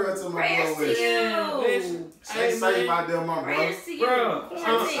 bro? Prayer to my Prayers boy to Wesley. you. Listen, Stay safe out there, my bro. Prayers to you. Bro,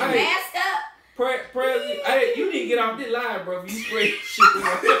 Quarantine, hey. mask up. Hey, you need to get off this live, bro. If you spray shit.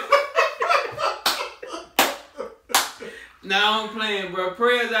 Nah, I'm playing, bro.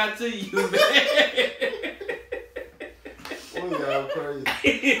 Prayers out to you, man. y'all crazy.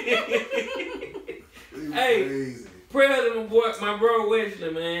 Hey, crazy. prayer to my bro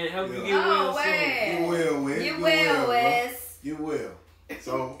Wesley, man. Hope you get well soon. Get well, Wes. Get well, Wes. Get well.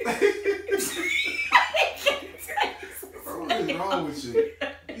 So, bro, what is wrong with you?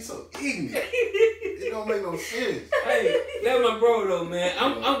 You so ignorant. It don't make no sense. Hey, that's my bro though, man.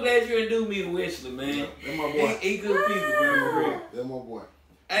 I'm glad you introduced me to Wesley, man. Yeah, that's my boy. He good people, man, for real. That's my boy.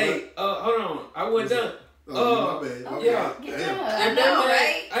 Hey, hold on. I wasn't done. My bad. Yeah. I know,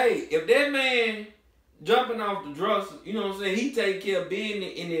 right? Hey, if that man jumping off the dresser, you know what I'm saying? He take care of being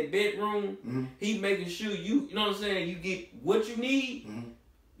in that bedroom. Mm-hmm. He making sure you know what I'm saying? You get what you need. Mm-hmm.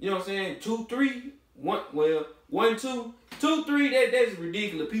 You know what I'm saying? 2, 3, 1, 2, 2, 3. That's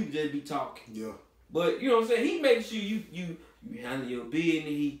ridiculous. People just be talking. Yeah. But you know what I'm saying? He making sure you handle your business.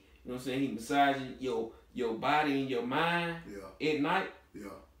 He, you know what I'm saying? He massaging your body and your mind at night. Yeah.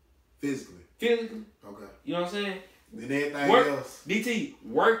 Physically. Okay. You know what I'm saying? Then everything Work, else. DT,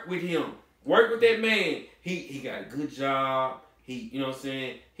 work with him. Work with that man. He got a good job. He, you know what I'm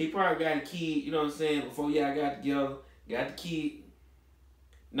saying? He probably got a kid, you know what I'm saying, before y'all got together. Got the kid.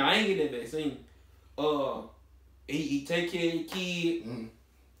 Nah, I ain't get that vaccine. He take care of your kid. Mm-hmm.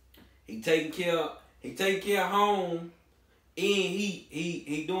 He taking care of home. And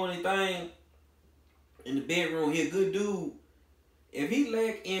he doing his thing in the bedroom. He a good dude. If he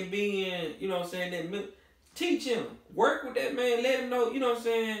lack in being, you know what I'm saying, teach him. Work with that man. Let him know, you know what I'm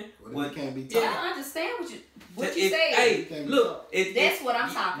saying. Well, he can't be taught. I don't understand what you saying. Hey, look. That's what I'm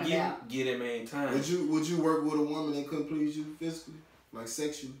talking about. Get that man time. Would you work with a woman that couldn't please you physically? Like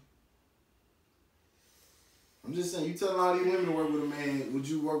sexually? I'm just saying, you telling all these women to work with a man, would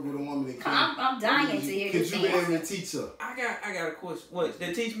you work with a woman that couldn't? I'm dying to hear Could this you be able answer. to teach her? I got a question. What?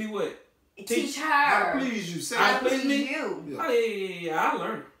 They teach me what? Teach How to her. please you How sexually? to please you. Yeah. Oh, yeah, I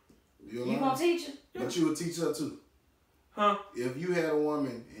learned. You'll You learn. gonna teach her? But you would teach her too. Huh? If you had a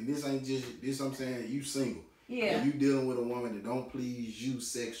woman, and this ain't just this, I'm saying you single. Yeah. And you dealing with a woman that don't please you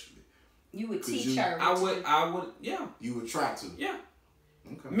sexually. You would Could teach you- her. I would, yeah. You would try to. Yeah.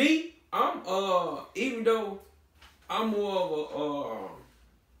 Okay. Me, I'm even though I'm more of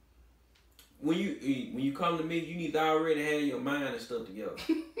a when you come to me, you need to already have your mind and stuff together.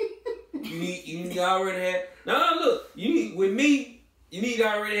 you need to already have. Now look, with me, you need to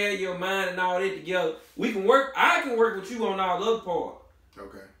already have your mind and all that together. We can work. I can work with you on all the other part.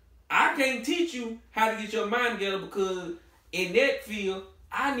 Okay. I can't teach you how to get your mind together because in that field,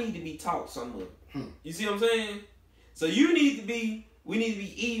 I need to be taught some of it. You see what I'm saying? So we need to be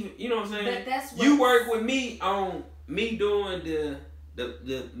even. You know what I'm saying? But that's You work with me on me doing the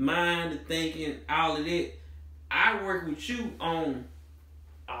mind, the thinking, all of that. I work with you on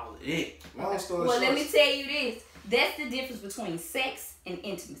all of that. Long story Well, short. let me tell you this. That's the difference between sex and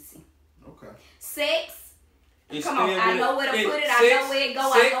intimacy. Okay. Sex, It's come on, spelled I with know a- where to it- put it. I sex- know where it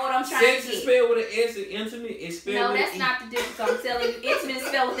go. I know what I'm trying sex to is get. spelled with an S and intimate is spelled No, with that's an E. not the difference. I'm telling you, intimate is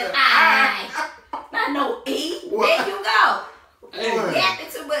spelled with an I. Not no E. What? There you go. Hey, What? Yapping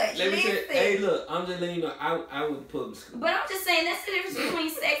too much. let me tell you, Listen. hey, look, I'm just letting you know, I went to public school. But I'm just saying that's the difference between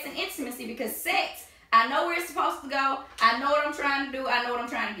sex and intimacy, because sex, I know where it's supposed to go. I know what I'm trying to do. I know what I'm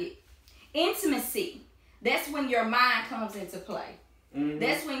trying to get. Intimacy, that's when your mind comes into play. Mhm.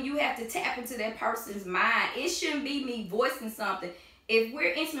 That's when you have to tap into that person's mind. It shouldn't be me voicing something. If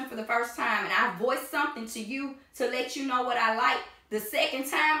we're intimate for the first time and I voice something to you to let you know what I like, the second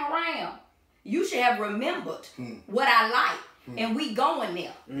time around, you should have remembered what I like. And we going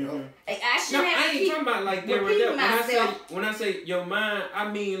there. Mhm. I No, shouldn't have I to ain't keep talking about like that right there. repeating myself. When I say your mind,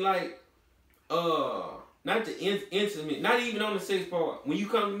 I mean like not the intimate, not even on the sex part. When you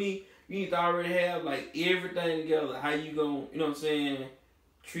come to me, you need to already have like everything together. How you gonna, you know what I'm saying,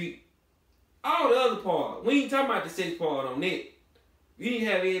 treat all the other part. We ain't talking about the sex part on that. You need to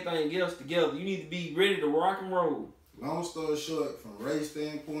have everything else together. You need to be ready to rock and roll. Long story short, from Ray's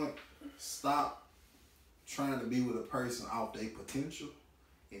standpoint, stop trying to be with a person off their potential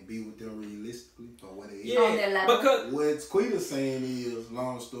and be with them realistically for what it is. On that level. because What Quita's saying is,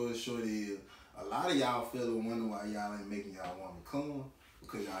 long story short is, a lot of y'all fellas wonder why y'all ain't making y'all woman come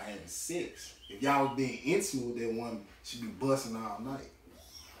because y'all having sex. If y'all was being intimate with that woman, she'd be busting all night.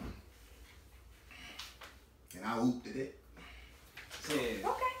 And I ooped at it. yeah.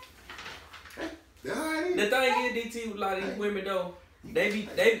 Okay. That's how it The is. thing is, DT, with a lot of these women though, they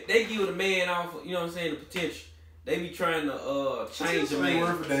give the man off, you know what I'm saying, the potential. They be trying to change the Ain't man.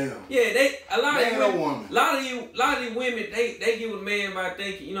 worth a damn. Yeah, a lot of Man these or women, woman. a lot of these women, they give a man by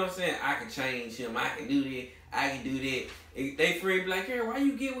thinking, you know what I'm saying, I can change him, I can do this, I can do that. They free be like, hey, why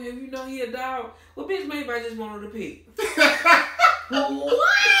you get with him? You know he a dog. Well, bitch, maybe I just wanted to pick.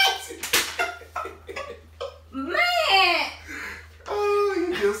 What? Man,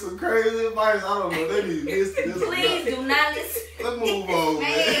 artists, I don't know. They need to listen to this. Please do not listen. Let's move on,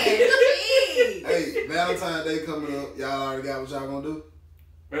 man. Jeez. Hey, Valentine's Day coming up. Y'all already got what y'all gonna do?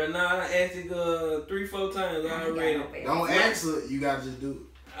 Right now, I asked it 3-4 times already. Don't answer. You gotta just do it.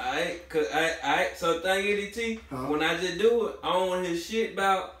 Alright, so thing is, DT, when I just do it, I don't want to hear shit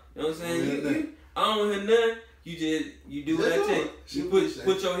about, you know what I'm saying? I don't want to hear nothing. You do what I tell you. You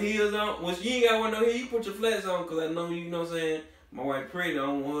put your heels on. Once you ain't got one no heel, you put your flats on, because I know, you know what I'm saying, my wife pretty, I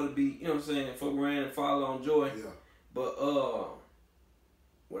don't want her to be, you know what I'm saying, fuck around and follow on joy. Yeah. But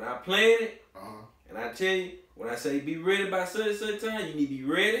when I plan it, and I tell you, when I say be ready by such time, you need to be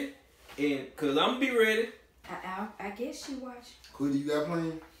ready, and because I'm going to be ready. I guess you watch. Quiddy, you got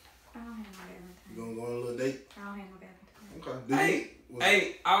plans? I don't have no Valentine. You gonna go on a little date? I don't have no Valentine. Okay.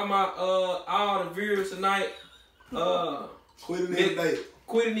 Hey, all the viewers tonight, Quiddy need a date.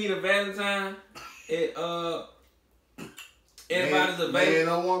 Quiddy need a Valentine. Everybody's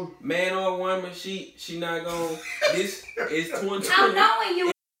available. Man or woman, she not gonna. This is 2020. I'm knowing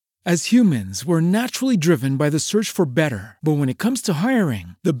you. As humans, we're naturally driven by the search for better. But when it comes to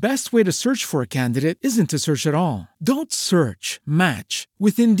hiring, the best way to search for a candidate isn't to search at all. Don't search, match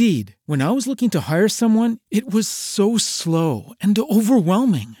with Indeed. When I was looking to hire someone, it was so slow and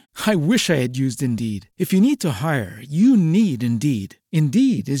overwhelming. I wish I had used Indeed. If you need to hire, you need Indeed.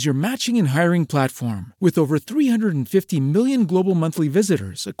 Indeed is your matching and hiring platform with over 350 million global monthly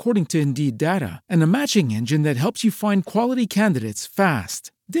visitors, according to Indeed data, and a matching engine that helps you find quality candidates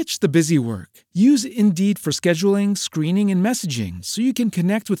fast. Ditch the busy work. Use Indeed for scheduling, screening, and messaging so you can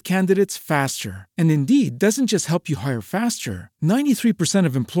connect with candidates faster. And Indeed doesn't just help you hire faster. 93%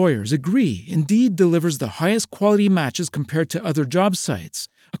 of employers agree Indeed delivers the highest quality matches compared to other job sites,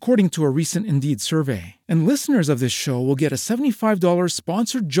 according to a recent Indeed survey. And listeners of this show will get a $75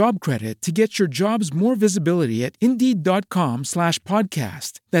 sponsored job credit to get your jobs more visibility at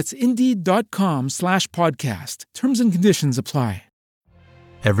Indeed.com/podcast. That's Indeed.com/podcast. Terms and conditions apply.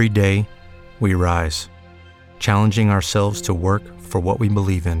 Every day, we rise, challenging ourselves to work for what we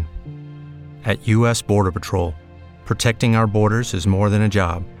believe in. At U.S. Border Patrol, protecting our borders is more than a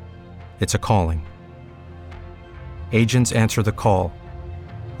job. It's a calling. Agents answer the call,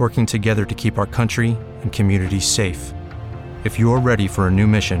 working together to keep our country and communities safe. If you're ready for a new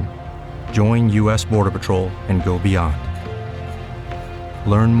mission, join U.S. Border Patrol and go beyond.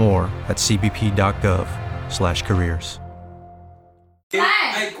 Learn more at cbp.gov/careers.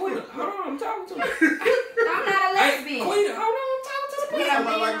 Hey, Queen, hold on, I'm talking to you. I'm not a lesbian. Hey, Queen, hold on, I'm talking to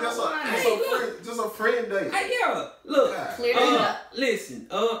you. Just a friend date. Hey, yeah, look. Clear it up. Listen,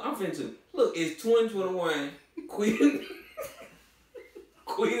 I'm finna too. Look, it's 2021. Queen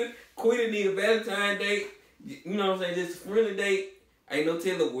need a Valentine's date. You know what I'm saying? Just a friendly date. Ain't no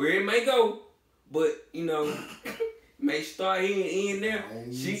telling where it may go, but you know, may start here and end there.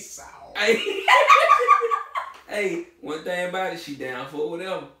 Hey, one thing about it, she down for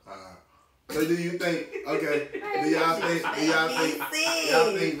whatever. So do you think? Okay. Do y'all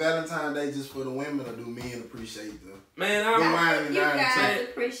think Valentine's Day just for the women, or do men appreciate them? Man, you guys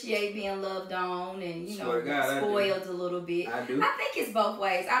appreciate being loved on and spoiled a little bit. I do. I think it's both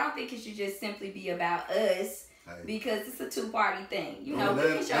ways. I don't think it should just simply be about us. Because it's a two-party thing. You know, we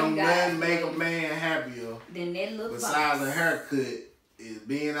can show you guys. Make a man happier than that little besides a haircut is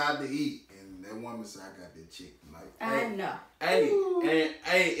being out to eat. And that woman said, I got that chick. Like, I know. Hey,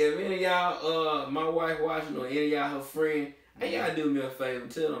 if any of y'all, my wife watching or any of y'all her friend, hey, y'all do me a favor.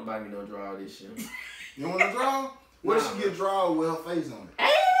 Tell them buy me no draw this shit. You want a draw? What if she get draw with her face on it?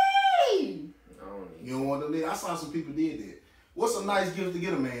 Hey! You don't want to live? I saw some people did that. What's a nice gift to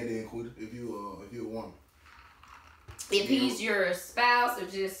get a man then, Quiddy, if you're a woman? If he's your spouse or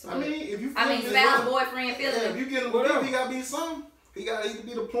just... spouse, boyfriend, feeling... If you get him a gift, he got to be something. He got to either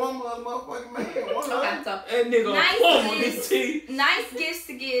be the plumber or the motherfucking man. That nigga plumber this teeth. Nice gifts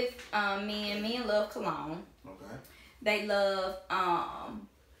to give men. Men love cologne. Okay. They love a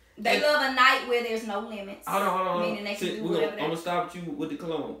night where there's no limits. Hold on. Meaning they can do whatever I'm going to stop you with the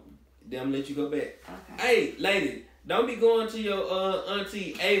cologne. Then I'm going to let you go back. Okay. Hey, lady. Don't be going to your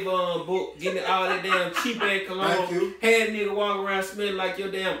auntie Avon book, getting all that damn cheap ass cologne. Thank you. Had a nigga walk around smelling like your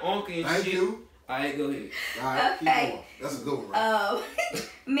damn uncle and Thank shit. you. Alright, go ahead. Alright, keep going. That's a good one, right?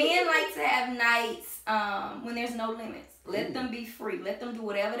 Men like to have nights when there's no limits. Let them be free. Let them do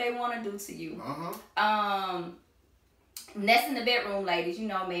whatever they want to do to you. That's in the bedroom, ladies. You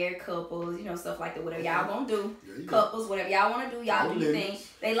know, married couples, stuff like that. Whatever y'all gonna do. Couples, whatever y'all want to do, y'all do your thing.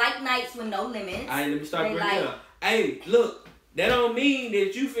 They like nights with no limits. Alright, let me stop right there. Hey, look, that don't mean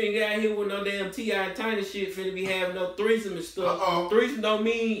that you finna get out here with no damn T.I. Tiny shit finna be having no threesome and stuff. Threesome don't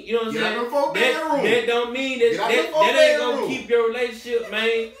mean, you know what I'm saying? That don't mean that ain't gonna keep your relationship,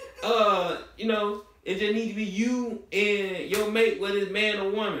 man. you know, it just need to be you and your mate, whether it's man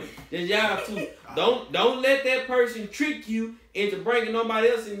or woman. Just y'all two. Don't let that person trick you into bringing nobody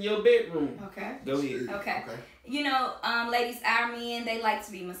else in your bedroom. Okay. Go ahead. Okay. You know, ladies, our men, they like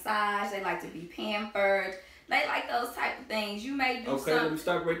to be massaged. They like to be pampered. They like those type of things. You may do something. Okay, let me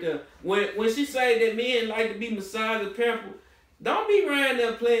stop right there. When she say that men like to be massaged and pampered, don't be around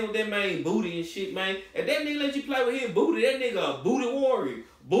there playing with that man booty and shit, man. If that nigga let you play with his booty, that nigga a booty warrior.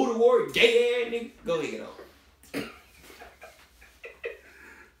 Booty warrior, gay ass nigga. Go ahead,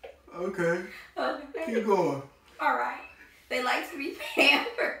 Okay. Keep going. All right. They like to be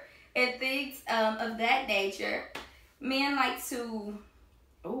pampered and things of that nature. Men like to,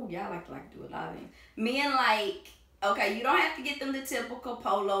 y'all like to do a lot of things. Men like, okay, you don't have to get them the typical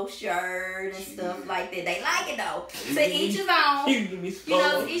polo shirt and stuff like that. They like it though. To each his own. You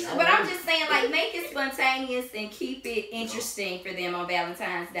know, but I'm just saying, like, make it spontaneous and keep it interesting for them on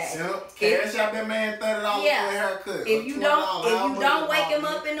Valentine's Day. Cash out that man $30 for a haircut. If you don't wake him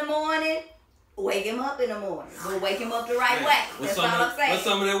up in the morning, wake him up in the morning. But wake him up the right way. That's all I'm saying. What's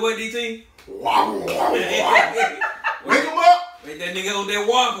some of that what, DT? Wake him up. Wait, that nigga on that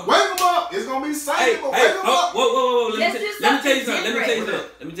walker. Wake him up. It's gonna be safe, but wake him up. Whoa. Let me tell you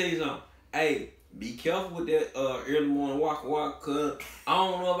Different. something. Hey, be careful with that early morning walk, cause I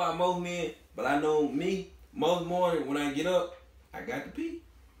don't know about most men, but I know me, most morning when I get up, I got to pee.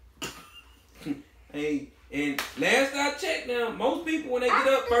 Hey, and last I checked now, most people when they get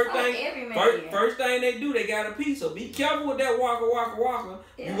up, first thing they do, they gotta pee. So be careful with that walker.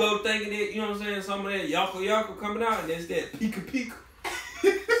 Yeah. You go thinking that, you know what I'm saying, some of that yaka coming out, and there's that pika. Be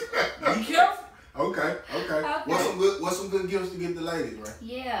careful. Okay. What's some good gifts to get the ladies, right?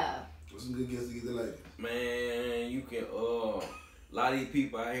 Yeah. What's some good gifts to get the ladies? Man, you can a lot of these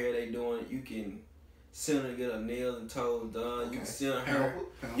people out here, they doing, you can send her to get her nails and toes done. Okay.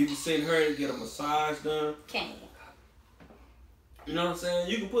 You can send her to get a massage done. You know what I'm saying?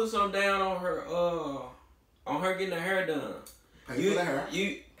 You can put something down on her getting her hair done. Pay for the hair.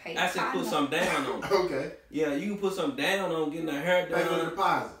 I said put something down on her. Okay. Yeah, you can put something down on getting her hair done. Pay for the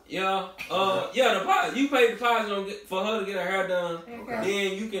deposit. Yeah. Deposit. You pay the deposit for her to get her hair done. Okay.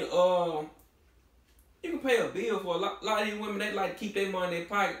 Then you can pay a bill for a lot of these women. They like to keep their money in their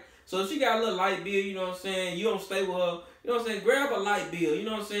pocket. So if she got a little light bill, you know what I'm saying, you don't stay with her, you know what I'm saying, grab a light bill, you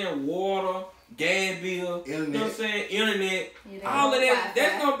know what I'm saying, water, gas bill, you know what I'm saying, internet, all of that,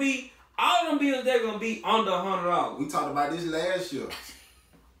 that's going to be, all of them bills, they're going to be under $100. We talked about this last year.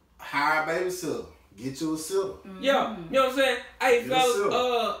 Hire a babysitter. Get you a sitter. Mm-hmm. Yeah, you know what I'm saying? Hey,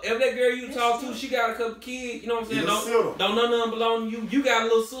 fellas, if that girl you talk to, she got a couple kids, you know what I'm saying? Don't none of them belong to you. You got a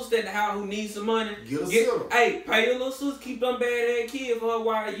little sister at the house who needs some money. Get a sitter. Hey, pay your little sister, keep them bad ass kids for her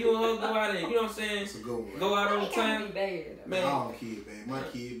while you and her go out there. You know what I'm saying? That's a good one. Go out on time. Man. I don't kid bad. My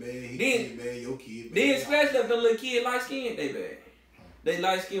kid bad. His kid bad. Your kid bad. Then especially if them little kids light skinned, they bad. They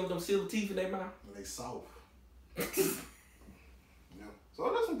light skinned with them silver teeth in their mouth. They soft. So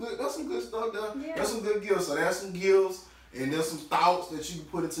that's some good stuff there. Yeah. That's some good gifts. So there's some gifts and there's some thoughts that you can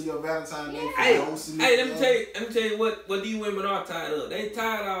put into your Valentine's Day. Hey, let me tell you what these women are tired of. They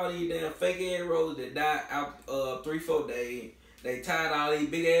tired of all these damn fake ass roses that die out 3-4 days. They tired of all these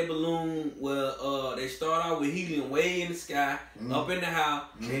big ass balloons where they start out with helium way in the sky, up in the house,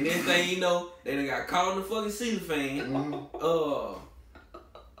 and then thing you know, they done got caught in the fucking ceiling fan.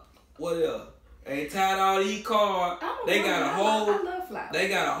 What else? They tied all these cards. They got a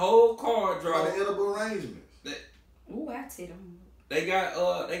whole card drawer. The edible arrangements. I see them. They got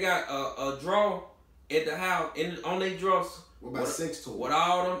a drawer at the house on their drawers. What about sex toys? With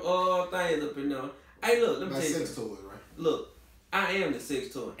all them things up in there. Hey, look, let me tell you sex toys, right? Look, I am the sex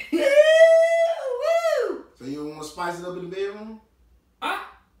toy. Woo! So you want to spice it up in the bedroom? I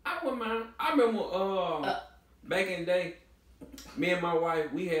wouldn't mind. I remember back in the day, me and my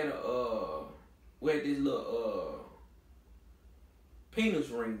wife, we had this little penis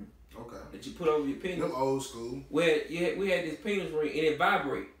ring. Okay. That you put over your penis. Them old school. We had this penis ring and it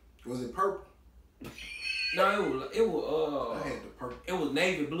vibrate. Was it purple? No, it was I had the purple. It was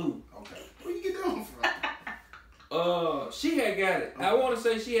navy blue. Okay. Where you get that one from? She had got it. Okay. I want to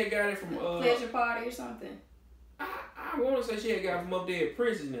say she had got it from Pleasure Party or something. I want to say she had got it from up there at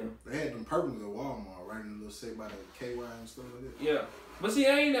Princess now. They had them purples at Walmart, right in the little set by the KY and stuff like that. Yeah. But see,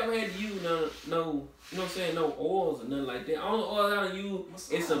 I ain't never had to use no, you know what I'm saying, no oils or nothing like that. Only oil I use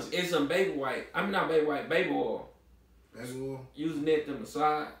is some baby white. I mean, not baby white, baby oil. Baby oil? Using that to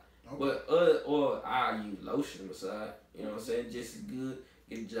massage. Okay. But other oil, I use lotion to massage. You know what I'm saying? Just as good.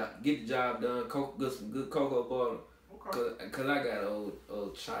 Get the job done. Some good cocoa butter. Okay. Cause I got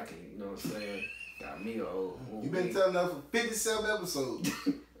old chocolate. You know what I'm saying? Got me old. You been telling us for 57 episodes.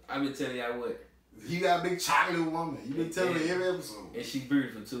 I've been telling y'all what. You got a big chocolate woman. You been telling me every episode. And she's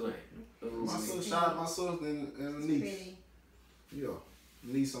beautiful too, ain't My sister, shout out my sister and a niece. Pretty. Yeah,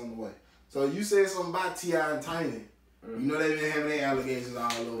 niece on the way. So you said something about T.I. and Tiny. You know they been having their allegations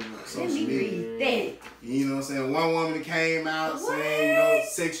all over social Let me media. read that. You know what I'm saying? One woman came out saying, you know,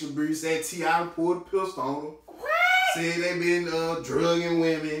 sexual abuse. Said T.I. pulled a pistol on them. What? Said they been drugging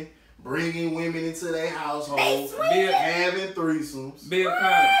women, bringing women into their household, Bill, having threesomes. Bill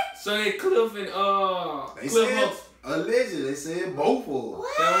Cosby. So they Cliff and They Cliff said, Huxtable. allegedly, they said both of them.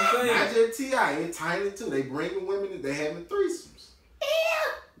 That's what I'm saying. Not just T.I. and Tiny too. They bringing women, they having threesomes.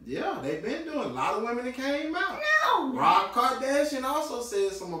 Yeah, they been doing. A lot of women that came out. No. Rob Kardashian also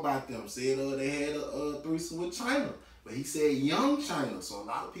said something about them. Said they had a threesome with China. But he said young China. So a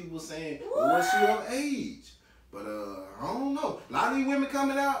lot of people saying, well, was she of age? But I don't know. A lot of these women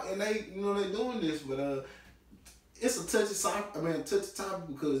coming out and they, you know, they doing this. But it's a touchy topic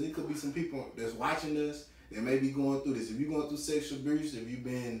because it could be some people that's watching this that may be going through this. If you're going through sexual abuse, if you've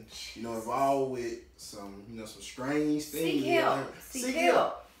been, you know, involved with some, you know, some strange things. Seek help. Seek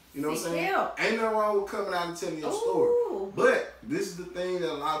help. You know what I'm saying? Ain't nothing wrong with coming out and telling your story. But this is the thing that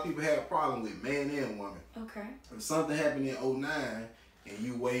a lot of people have a problem with, man and woman. Okay. If something happened in 2009 and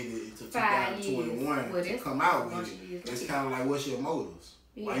you waited until 5 2021 years. to come out with it, it's kind of like, what's your motives?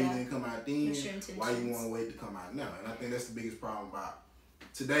 Why you didn't come out then? Why you want to wait to come out now? And I think that's the biggest problem about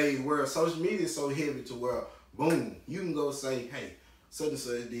today's world. Social media is so heavy to where, boom, you can go say, hey, such and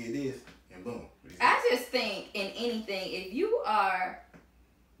such did this, and boom. I just think in anything, if you are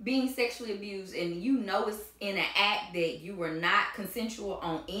being sexually abused and you know it's in an act that you were not consensual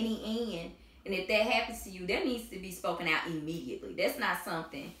on any end, and if that happens to you, that needs to be spoken out immediately. That's not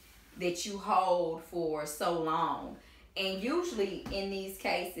something that you hold for so long. And usually in these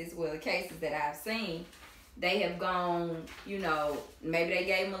cases, well, the cases that I've seen, they have gone, you know, maybe they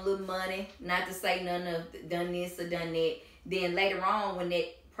gave them a little money, not to say none of done this or done that. Then later on, when that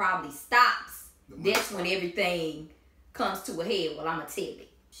probably stops, that's when everything comes to a head. Well, I'm going to tell it.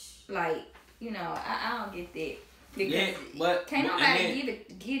 Like, you know, I don't get that. Because can't nobody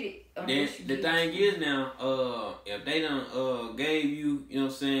get it. The thing is now, if they done gave you, you know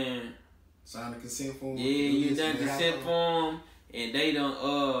what I'm saying? Sign a consent form. Yeah, you done consent form. And they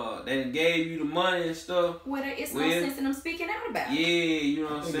done gave you the money and stuff. Well, it's no sense in them speaking out about it. Yeah, you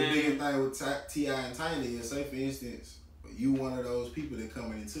know what I'm saying? The biggest thing with T.I. and Tiny is, say for instance, you one of those people that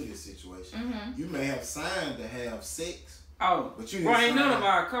coming into this situation. Mm-hmm. You may have signed to have sex. Oh, but you didn't ain't none of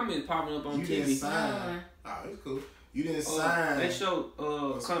our comments popping up on you TV. Didn't sign. Oh, it's cool. You didn't sign. They show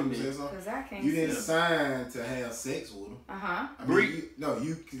comments. Cause I can't. You didn't sign to have sex with them. I mean,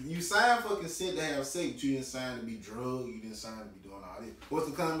 you signed for consent to have sex, but you didn't sign to be drugged. You didn't sign to be doing all this. What's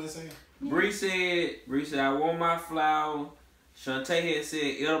the comment saying? Bree said, I want my flower. Shantae had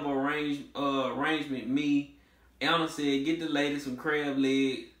said, edible arrangement, me. Anna said, get the lady some crab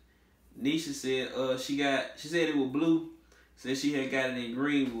leg. Nisha said, she said it was blue. Said she had got it in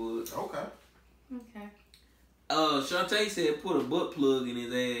Greenwood. Okay. Shantae said put a butt plug in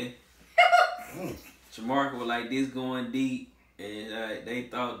his ass. Shamarka was like, this going deep. And they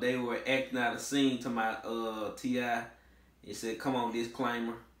thought they were acting out a scene to my T.I. He said, come on,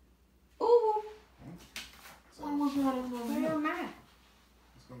 disclaimer. Ooh. So, where am I?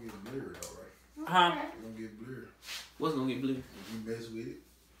 It's going to get blurred, all right? Huh? It's going to get blurred. What's going to get blurred? If you mess with it.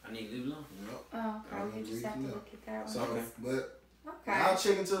 I need to leave it alone. Yep. Oh, okay. You just have to look at that one. So, but okay. I'll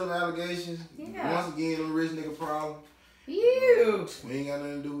check into them allegations. Yeah. Once again, them rich nigga problem. You. We ain't got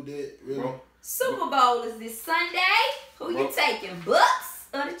nothing to do with that, really. Bro. Super Bowl is this Sunday. Who you taking, Bucks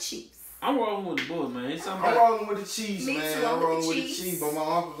or the Chiefs? I'm rolling with the Bulls, man. I'm rolling with the Chiefs, Me man. too, I'm rolling with the Chiefs. Chiefs, but my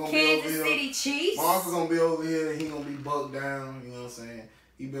uncle gonna Kansas be over City here. Chiefs. My uncle gonna be over here. He gonna be Buck down. You know what I'm saying?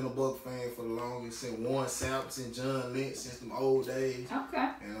 He been a Buck fan for the longest since Warren Sampson, John Lynch, since them old days. Okay.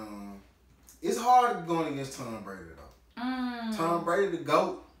 And it's hard going against Tom Brady though. Tom Brady the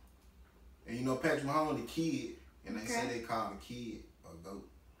GOAT, and you know Patrick Mahomes the kid, and they say they call the kid a GOAT.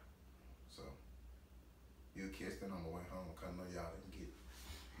 So you'll catch that on the way home. Cause I know y'all didn't get it,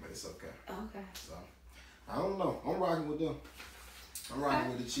 but it's okay. Okay. So I don't know. I'm rocking with them. I'm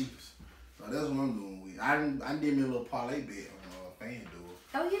rocking with the Chiefs. So that's what I'm doing with. I did me a little parlay bet on FanDuel.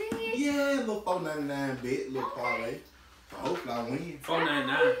 Oh, you did? Yeah, a little $4.99 bet, little parlay. So hopefully I win.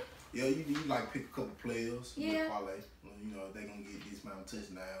 $4.99. Yeah, you like pick a couple players. Yeah. Parlay. You know, they gonna get this amount of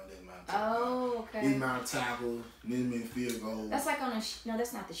touchdowns, that amount of touchdowns. Oh, okay. This amount of tackles, this many field goals. That's like on a no,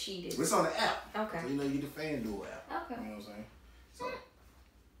 that's not the sheet. It's on the app. Okay. So, you know, you get the FanDuel app. Okay. You know what I'm saying? So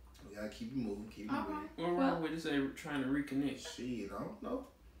we gotta keep it moving, keep it moving. Right. What wrong with this? Trying to reconnect. Shit, I don't know.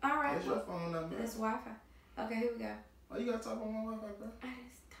 All right. That's your phone number. That's Wi-Fi. Okay, here we go. Why you gotta talk on my Wi-Fi, bro? I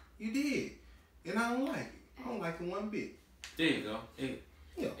just don't You did. And I don't like it. I don't like it one bit. There you go.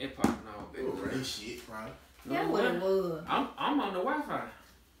 It popping off. It race shit, probably. Yeah, what it was. I'm on the Wi-Fi.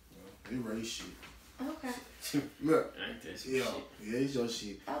 It race shit. Okay. Look. Ain't that some Yeah, shit. yeah, it's your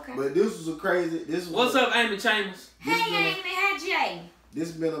shit. Okay. But this was a crazy. What's up, Amy Chambers? Hey, Amy. Hi, Jay. This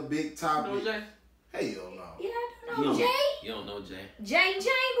has been a big You topic. know Jay? Hell no. Yeah, I don't know Jay. You don't know Jay. Jay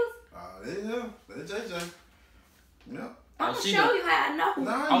Chambers. That's JJ. Yeah. I'm Oh, gonna she show know- you how I know.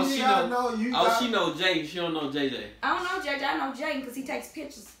 Nah, Oh, you she gotta know. know. You Oh, got, she know Jay. She don't know JJ. I don't know JJ. I know Jay because he takes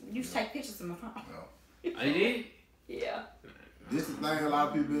pictures. Used to take pictures of my phone. I did. Yeah. This is the thing a lot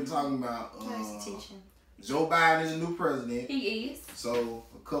of people been talking about. Nice teaching. Joe Biden is a new president. He is. So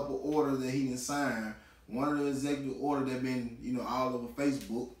a couple orders that he didn't sign. One of the executive orders that been, all over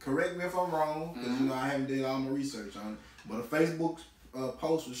Facebook. Correct me if I'm wrong, because I haven't done all my research on it. But a Facebook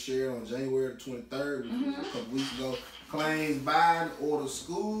post was shared on January 23rd, which was a couple weeks ago. Claims Biden orders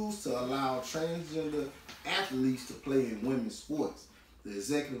schools to allow transgender athletes to play in women's sports. The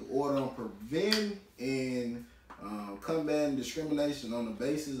executive order on preventing and combating discrimination on the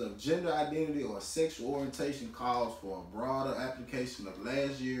basis of gender identity or sexual orientation calls for a broader application of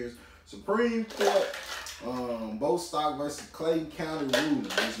last year's Supreme Court Bostock versus Clayton County ruling,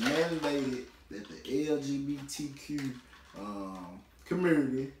 which mandated that the LGBTQ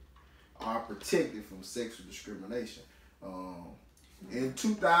community are protected from sexual discrimination. In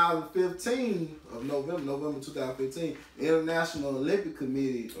 2015, November 2015, the International Olympic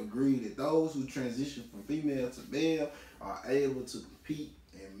Committee agreed that those who transition from female to male are able to compete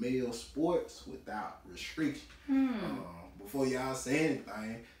in male sports without restriction. Before y'all say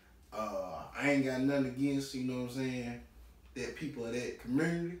anything, I ain't got nothing against, that people of that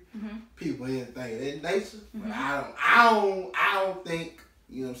community, people anything of that nature. But I don't think,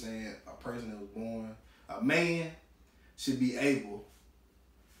 a person that was born a man should be able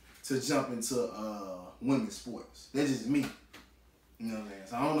to jump into women's sports. That's just me. You know what I'm saying?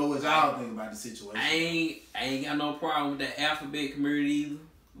 So I don't know what y'all think about the situation. I ain't got no problem with the alphabet community either,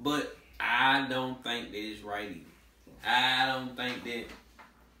 but I don't think that it's right either. I don't think that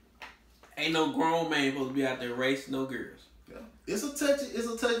ain't no grown man supposed to be out there racing no girls. Yeah. It's a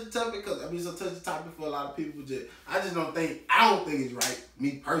touchy topic because it's a touchy topic for a lot of people. I don't think it's right,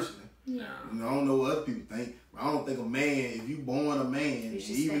 me personally. Yeah. I don't know what other people think. But I don't think a man, if you born a man,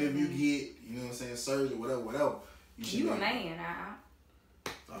 even if you get, surgery, whatever, you a man.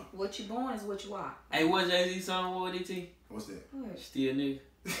 What you born is what you are. Hey, what Jay-Z song was DT? What's that? What? Still nigga.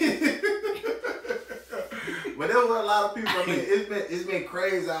 But there was a lot of people. I mean, it's been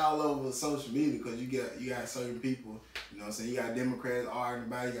crazy all over social media because you got certain people. You got Democrats arguing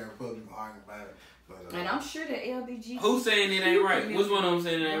about it, you got Republicans arguing about it. But, and I'm sure the LBG. Who's saying it ain't right? Which one of them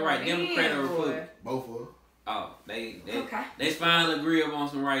saying it ain't right? Democrat or Republican? Both of them. Oh, they okay. finally agree up on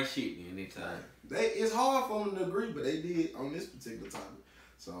some right shit in this time. It's hard for them to agree, but they did on this particular topic.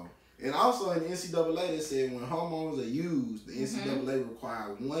 So, and also in the NCAA, they said when hormones are used, the NCAA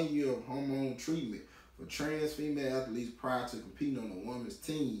required 1 year of hormone treatment for trans female athletes prior to competing on the women's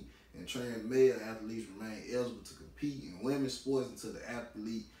team, and trans male athletes remain eligible to compete in women's sports until the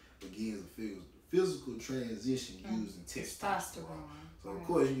athlete begins a physical transition using testosterone. So of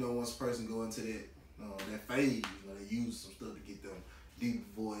course, once a person go into that phase, they use some stuff to get them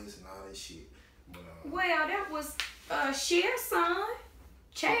deep voice and all that shit. But, well, that was Cher's son,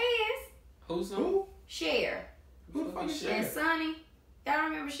 Chaz. Who's son? Who? Cher. Who the fuck is And Cher? Sonny. Y'all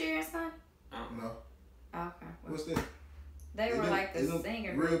remember Cher and Sonny? No. Okay. Well, What's that? they were like the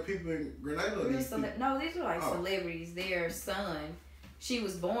singer. Real people in Grenada? Or these people? No, these were like celebrities. Their son, she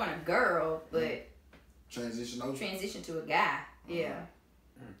was born a girl, but transitioned to a guy. Yeah.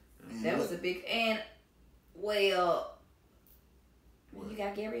 That was a big, and well, you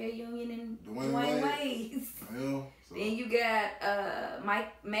got Gabrielle Union and Dwayne Wade. Well, so. Then you got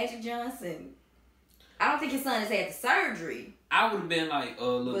Magic Johnson. I don't think his son has had the surgery. I would have been like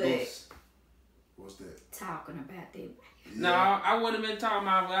Lil Goose. What's that? Talking about that. Yeah. No, I wouldn't have been talking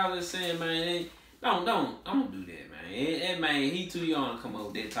about what I was just saying, man. Don't do that, man. That man, he too young to come up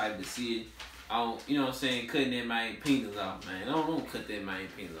with that type of decision. You know what I'm saying? Cutting that man penis off, man. Don't cut that man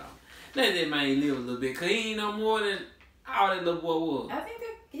penis off. Let that man live a little bit, cause he ain't no more than all that little boy was. I think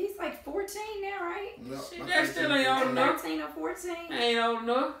that he's like 14 now, right? Yep, That still ain't old enough. 13 or 14. Ain't old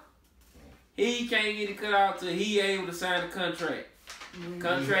enough. He can't get it cut out till he able to sign the contract.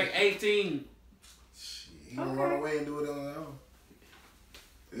 Contract 18. Shit, he gonna run away and do it on his own.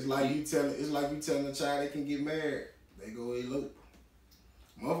 It's like you telling a child they can get married. They go elope.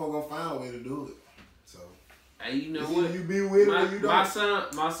 Motherfucker gonna find a way to do it. So. Hey, you know what? You be with it or you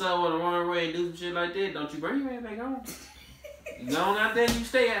don't. My son wanna run away and do some shit like that. Don't you bring your ass back home? Go on out there, you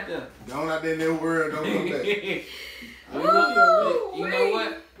stay out there. Go on out there in that world, don't come back. You know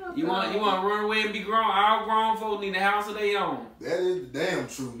what? You want to run away and be grown? All grown folks need a house of their own. That is the damn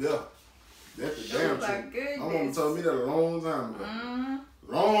truth, yeah. That's the damn truth. Goodness. My mama told me that a long time ago. Mm-hmm.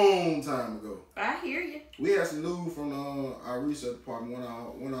 Long time ago. I hear you. We had some news from our research department.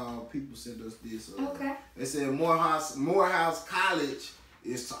 One of our people sent us this. Okay. They said Morehouse College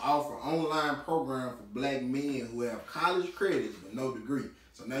is to offer online program for black men who have college credits but no degree.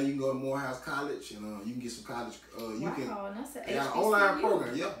 So now you can go to Morehouse College and you can get some college. That's an an online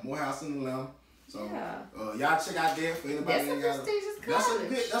program. Yep, Morehouse in Atlanta. So y'all check out there for anybody that got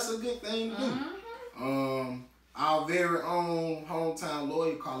that's a good thing to do. Mm-hmm. Our very own hometown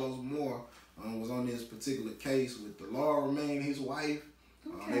lawyer Carlos Moore was on this particular case with the Laura Main, his wife.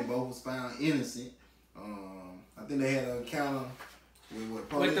 They both was found innocent. I think they had an encounter with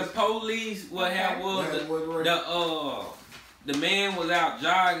police. With the police, what happened was the man was out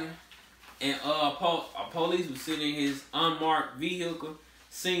jogging, and police was sitting in his unmarked vehicle,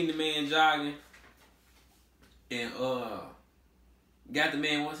 seen the man jogging, and got the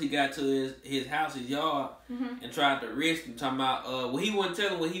man once he got to his house, his yard, and tried to arrest him. Talking about he wasn't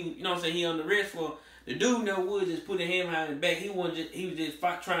telling what he, you know what I'm saying, he on the arrest for. The dude never would just put him behind his back. He was just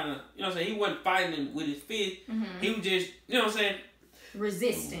trying to, you know what I'm saying, he wasn't fighting him with his fist. He was just, you know what I'm saying,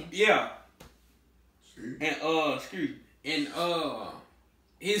 resisting. Yeah. And excuse me. And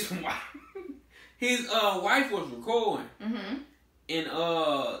his wife was recording. And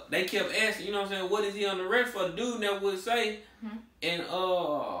they kept asking, you know what I'm saying, what is he on the arrest for? The dude never would say. And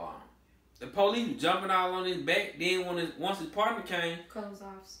the police was jumping all on his back. Then once his partner came,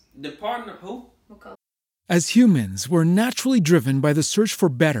 the partner who? As humans, we're naturally driven by the search for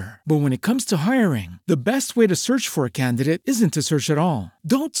better. But when it comes to hiring, the best way to search for a candidate isn't to search at all.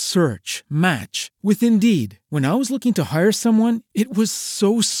 Don't search, match with Indeed. When I was looking to hire someone, it was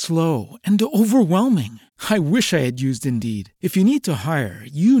so slow and overwhelming. I wish I had used Indeed. If you need to hire,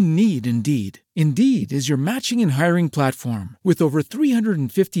 you need Indeed. Indeed is your matching and hiring platform with over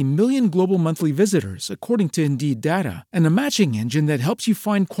 350 million global monthly visitors, according to Indeed data, and a matching engine that helps you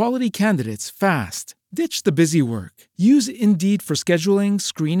find quality candidates fast. Ditch the busy work. Use Indeed for scheduling,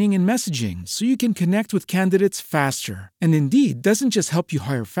 screening, and messaging so you can connect with candidates faster. And Indeed doesn't just help you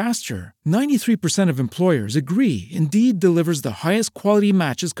hire faster. 93% of employers agree Indeed delivers the highest quality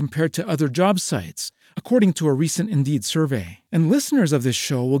matches compared to other job sites, according to a recent Indeed survey. And listeners of this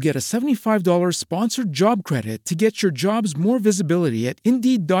show will get a $75 sponsored job credit to get your jobs more visibility at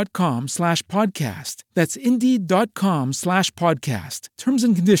Indeed.com/podcast. That's Indeed.com/podcast. Terms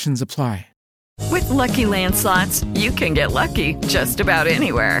and conditions apply. With Lucky Land Slots, you can get lucky just about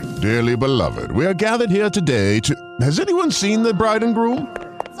anywhere. Dearly beloved, we are gathered here today to... Has anyone seen the bride and groom?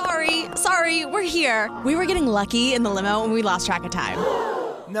 Sorry, we're here. We were getting lucky in the limo and we lost track of time.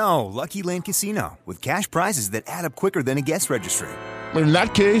 No, Lucky Land Casino, with cash prizes that add up quicker than a guest registry. In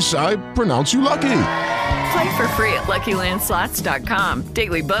that case, I pronounce you lucky. Play for free at LuckyLandSlots.com.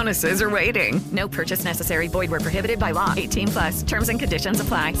 Daily bonuses are waiting. No purchase necessary. Void where prohibited by law. 18+. Terms and conditions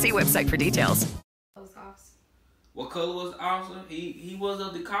apply. See website for details. What color was the officer? He was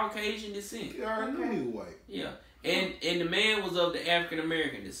of the Caucasian descent. Yeah, I already knew he was white. Yeah, and the man was of the African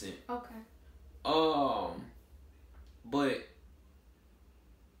American descent. Okay. But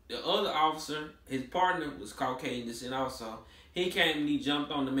the other officer, his partner was Caucasian descent also. He came and he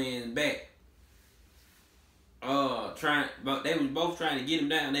jumped on the man's back. But they was both trying to get him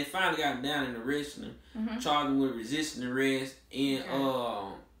down. They finally got him down and arrested him, charged him with resisting arrest, and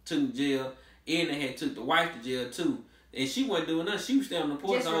took him to jail. And they had took the wife to jail too. And she wasn't doing nothing. She was staying on the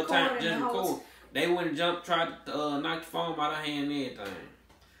porch all the time, just record. They went and tried to knock the phone out of her hand and everything.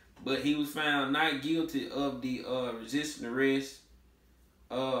 But he was found not guilty of the resisting arrest.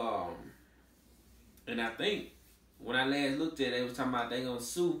 And I think when I last looked at it, they was talking about they gonna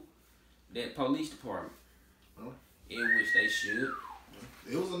sue that police department. In which they should.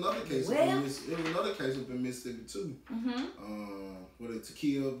 It was another case. Up in Mississippi too. With the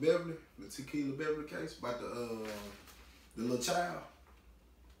Tequila Beverly case about the little child.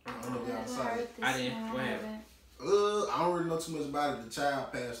 I don't know if y'all saw it. I didn't. What happened? I don't really know too much about it. The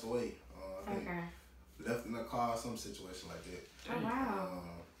child passed away. Left in a car or some situation like that. Oh wow.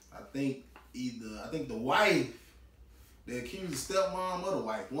 I think the wife, they accused the stepmom or the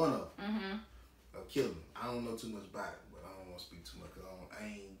wife, one of them, of killing him. I don't know too much about it, but I don't want to speak too much because I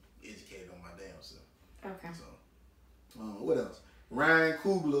ain't educated on my damn self. Okay. So, what else? Ryan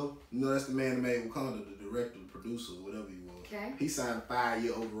Coogler, that's the man that made Wakanda, the director, the producer, whatever he was. Okay. He signed a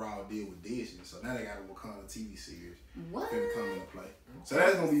 5-year overall deal with Disney, so now they got a Wakanda TV series. What? Gonna come into play. So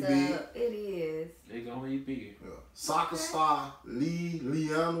that's gonna be big. It is. They gonna be big. Yeah. Soccer star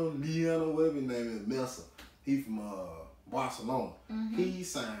Leonel, whatever his name is, Messi. He from Barcelona. He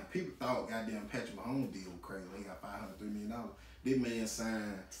signed. People thought goddamn Patrick Mahomes deal was crazy. He got $503 million. This man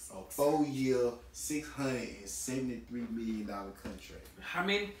signed a 4-year, $673 million contract. How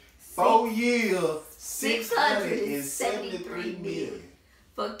many? 4 years, $673 million.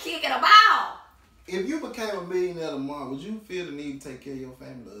 For kicking a ball. If you became a millionaire tomorrow, would you feel the need to take care of your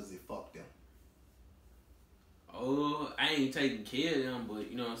family, or is it fuck them? Oh, I ain't taking care of them, but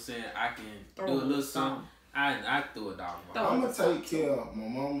you know what I'm saying? I can do a little something. I throw a dog. I'm going to take care of my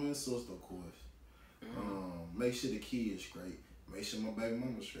mama and sister, of course. Make sure the kids straight. Make sure my baby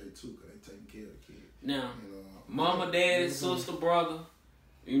mama's straight, too, because they taking care of the kids. Now, mama, daddy, sister, brother,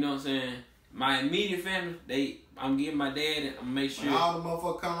 you know what I'm saying? My immediate family, I'm getting my dad and I'm make sure. When all the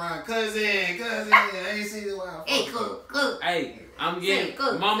motherfuckers come around, cousin, I ain't seen this while. Hey, cook. Hey, I'm getting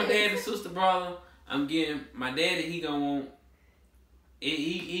mama, daddy, sister, brother. I'm getting my daddy. He gonna want.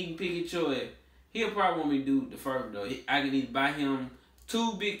 He can pick a choice. He'll probably want me to do the first though. I can either buy him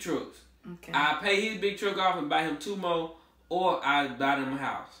 2 big trucks. Okay. I pay his big truck off and buy him 2 more, or I buy them a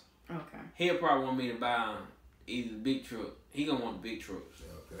house. Okay. He'll probably want me to buy either the big truck. He gonna want the big trucks.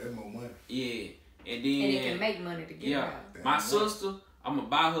 Yeah, cause that's more money. Yeah. And then he can make money to get out. My sister, I'm gonna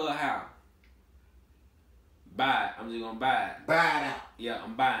buy her a house. Buy it. I'm just gonna buy it. Buy it out. Yeah,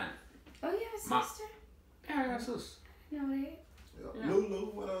 I'm buying it. Oh, you have a sister? Yeah, I got a sister. You know that? Yeah. Lulu,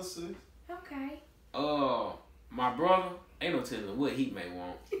 what else, sis? Okay. My brother, ain't no telling what he may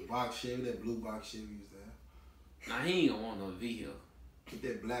want. Box Chevy, that blue box Chevy used to have. Nah, he ain't gonna want no vehicle. Get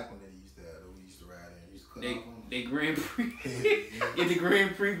that black one that he used to have, that we used to ride in. Used to cut off on. They Grand Prix. Get the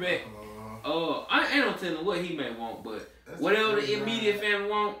Grand Prix back. I ain't no telling what he may want, but whatever the immediate family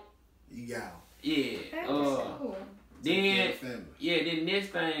want, you got him. Yeah. Cool. Then next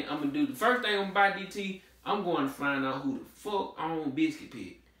thing I'm gonna do, the first thing I'm gonna buy DT, I'm going to find out who the fuck own Biscuit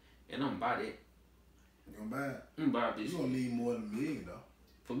Pig, and I'm gonna buy that. You gonna buy it? I'm gonna buy this. You gonna need more than $1 million though.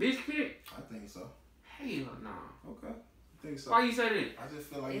 For Biscuit Pig? I think so. Hell no. Okay. I think so. Why you say that? I just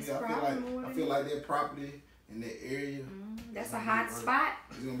feel like I feel like that property in that area. That's a hot spot.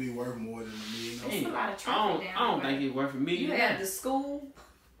 It's gonna be worth more than $1 million. It's a lot of traffic down I don't think it's worth $1 million. You have the school.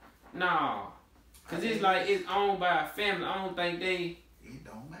 No. Cause it's like it's owned by a family. I don't think they. It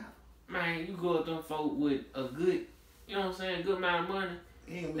don't matter. Man, you go up them folk with a good, you know what I'm saying, good amount of money.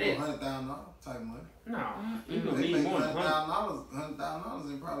 It ain't gonna be $100,000 type of money. No, you gonna they need more than $100,000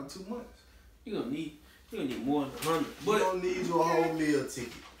 in probably 2 months. You gonna need more than 100. But you don't need your whole meal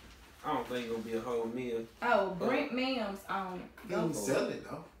ticket. I don't think it's gonna be a whole meal. Oh, Brent Mims on it. He can sell it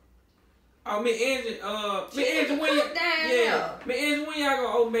though. Oh, me Angie, when y'all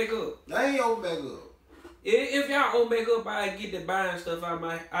gonna open back up? They ain't open back up. If y'all open back up, I get the buying stuff out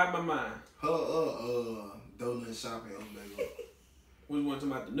my mind. Donut shopping open back up. We want to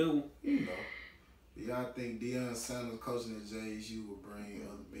talk about the new one. You know. Do y'all think Deion Sanders coaching at JSU will bring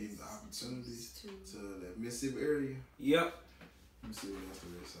other business opportunities to the Mississippi area? Yep. Let me see what else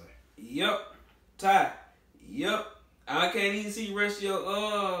they say. Yep. Ty. Yep. I can't even see the rest of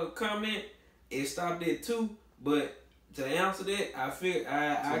your comment. It stopped at 2, but to answer that, I feel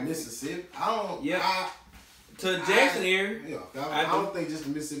I Mississippi. I don't. Yeah. To Jackson area. Yeah. I don't think just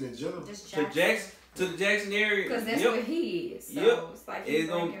Mississippi in general. To the Jackson area. Because that's where he is. So it's like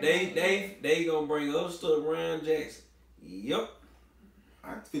they gonna bring other stuff around Jackson. Yep.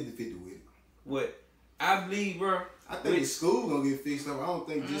 I'm 50-50 with it. What? I believe, bro. I think the school gonna get fixed up. I don't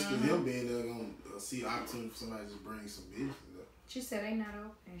think just because him being there gonna see opportunity for somebody to just bring some business up. She said they not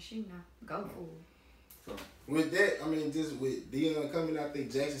open. She not. Go for it. So, with that, I mean, just with Deion coming, I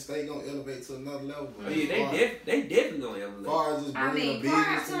think Jackson State gonna elevate to another level. Oh yeah, they definitely gonna elevate. As far as just bringing a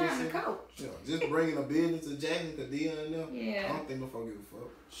business to the coach. Yeah, just bringing a business to Jackson because Deion now. Yeah. I don't think no fuck give a fuck.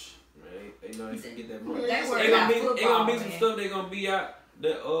 Man, they know they can get that money. They gonna be some stuff. They gonna be out.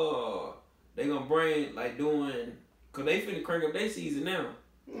 That they gonna bring like doing. Cause they finna crank up their season now.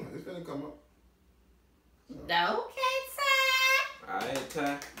 It's finna come up. So. Okay, Ty. Alright,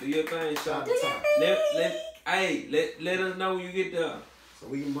 Ty. Do your thing, Shot. Do your thing. Let us know when you get there. So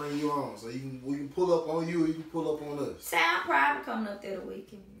we can bring you on. So we can pull up on you. You can pull up on us. Sound probably coming up there the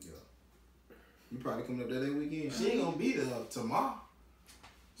weekend. Yeah. You probably coming up there that weekend. She ain't gonna be there tomorrow.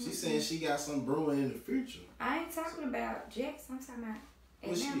 She saying she got something brewing in the future. I ain't talking about Jackson. I'm talking about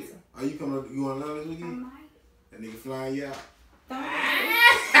Atlanta. Are you coming up? You want to learn this weekend? I might. That nigga flying you out.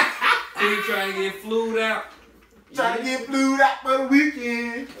 He trying to get flued out. Trying to get flued out for the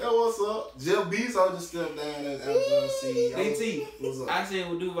weekend. Hey, what's up? Jeff Bezos just stepped down as Amazon CEO. DT, what's up? I seen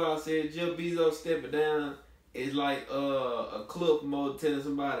what Duval said. Jeff Bezos stepping down is like a club promoter telling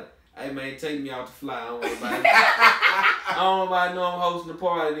somebody, "Hey man, take me out to fly. I don't want nobody. I don't want nobody know I'm hosting a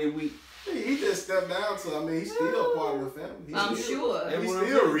party this week." He just stepped down to. I mean, he's still part of the family. I'm sure. He's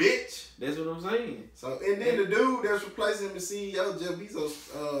still rich. That's what I'm saying. So, and then the dude that's replacing him as CEO, Jeff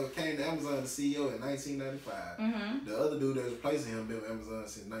Bezos, came to Amazon as CEO in 1995. Mm-hmm. The other dude that's replacing him been with Amazon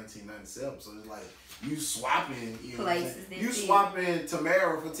since 1997. So it's like you swapping, places. You swapping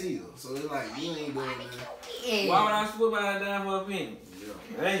Tamara for Tia. So it's like you ain't doing that. Why would I swap out down for a penny?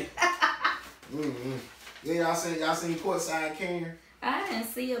 Yeah. Hey. Yeah, y'all seen Courtside Karen? I didn't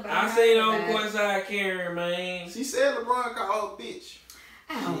see about. I seen on Courtside Karen, man. She said LeBron called her a bitch.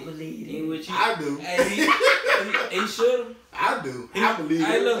 I don't believe it. I do. Hey, he should have. I do. I believe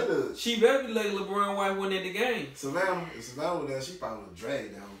hey, it. Look, she better be like LeBron while winning at the game. Savannah was there. She probably would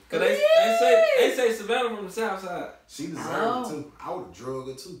drag down. Cause they say Savannah from the South Side. She deserved it too. I would have drug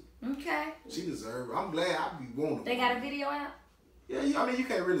her too. Okay. She deserved it. I'm glad I be wanting. They got a video out? Yeah, I mean you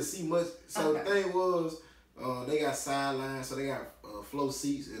can't really see much. So the thing was, they got sidelines, so they got flow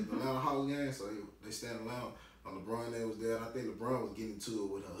seats at the Atlanta Hawks game, so they stand around. LeBron there was there, and I think LeBron was getting to it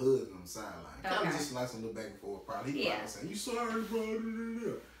with her husband on the sideline. Kind of just like some little back and forth. Probably he probably saying, "You sorry,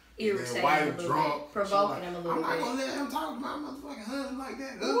 bro?" Irritating wife him a little drunk, bit, provoking him a little I'm bit. not gonna let him talk to my motherfucking husband like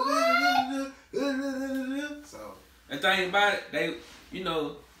that. What? So the thing about it,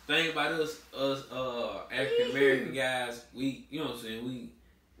 thing about us African American guys, we, you know what I'm saying,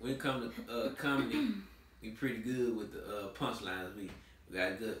 when it comes to comedy, we pretty good with the punchlines. We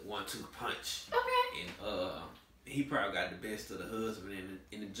got a good 1-2 punch. Okay. And he probably got the best of the husband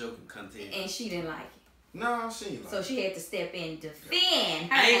in the joking contest. And she didn't like it. No, she ain't like it. So she had to step in and defend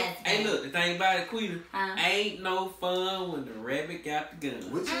her Hey, husband. look, the thing about it, Quita, ain't no fun when the rabbit got the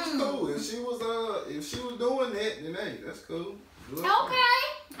gun. Which is cool. If she was doing that, then hey, that's cool. Okay.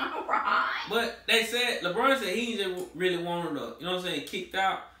 All right. But they said LeBron said he just really wanted to, you know what I'm saying, kicked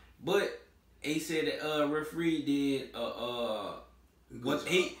out. But he said that referee did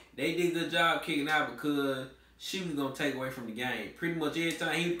they did a good job kicking out because she was gonna take away from the game. Pretty much every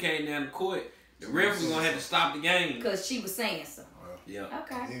time he came down the court, the ref was gonna have to stop the game because she was saying so. Yeah.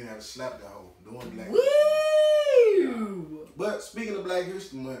 Okay. Then you have to slap that hoe doing Black Woo! History Month. But speaking of Black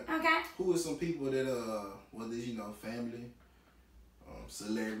History Month, who are some people that whether it's family,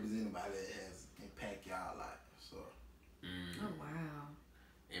 celebrities, anybody that has impacted y'all life? So. Oh wow.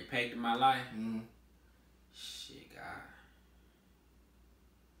 Impacted my life. Shit, God.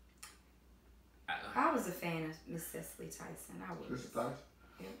 I was a fan of Miss Cicely Tyson. I was. Cicely Tyson?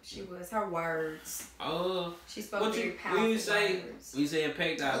 Yep, she was. Her words. She spoke very powerful when words. When you say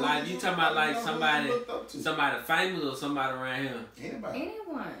impact our life, you talking about like somebody famous or somebody around here? Anybody.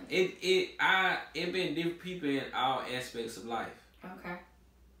 Anyone. It been different people in all aspects of life. Okay.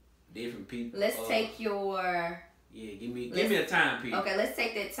 Different people. Let's take your. Yeah, give me a time period. Okay, let's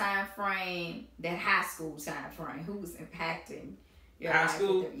take that time frame, that high school time frame. Who was impacting your high life?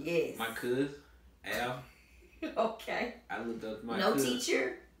 school? Yes. My cousin, Al. Okay. I looked up my No cousin.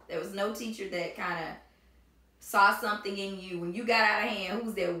 teacher? There was no teacher that kind of saw something in you when you got out of hand. Who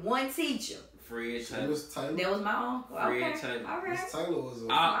was that one teacher? Fred Taylor. That was my uncle. Fred Okay. Taylor. All right. Taylor was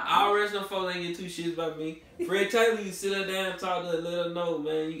all rest of them folks ain't get two shits about me. Fred Taylor, you sit her down and talk to her, let her know,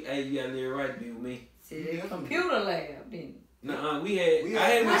 man, you gotta live right to be with me. To the computer lab, didn't you? I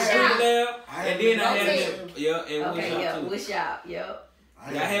had my computer lab, and then I had him in Wishop, yep.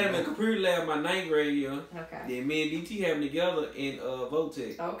 I had him in computer lab my 9th grade year. Okay. Then me and DT had him together in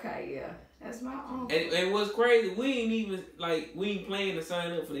Votech. Okay, yeah. That's my uncle. And what's crazy, we ain't planning to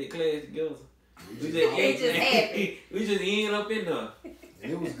sign up for that class together. It just happened. We just ended up in there.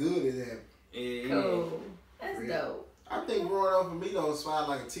 And it was good at that. Yeah. Cool. That's dope. I think growing up for me though, as far as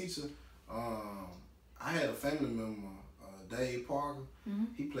like a teacher, I had a family member, Dave Parker. Mm-hmm.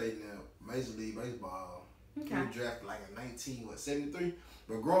 He played in the Major League Baseball. Okay. He was drafted like in 1973.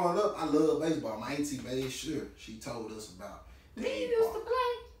 But growing up, I love baseball. My auntie made sure she told us about Did Dave you used Parker. to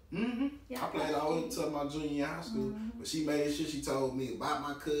play? Mm-hmm. Yeah, I played all the way until my junior year in high school. But she made sure she told me about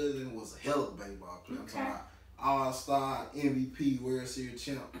my cousin was a hell of a baseball player. I'm talking about All-Star, MVP, World Series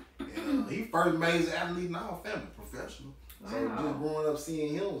champ. And he first major athlete in our family, professional. So just growing up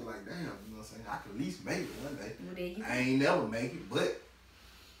seeing him was like, damn, you know what I'm saying? I could at least make it one day. Well, I ain't never make it, but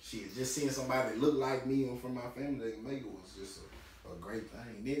shit, just seeing somebody that looked like me and from my family that can make it was just a great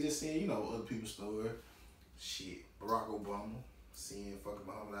thing. Then just seeing, other people's story. Shit, Barack Obama, seeing fucking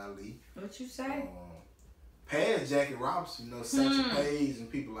Muhammad Ali. What you say? past Jackie Robinson, you know, Satchel Paige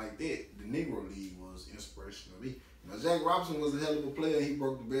and people like that, the Negro League was inspirational to me. You know, Jackie Robinson was a hell of a player. He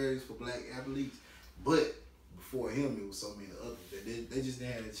broke the barriers for black athletes. But before him, it was so many others that they just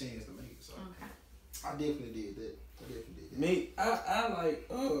didn't have a chance to make it. So I definitely did that. Me, I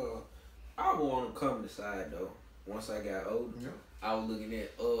want to come to side though. Once I got older, I was looking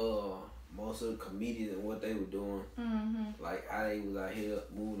at most of the comedians and what they were doing. Like how they was out here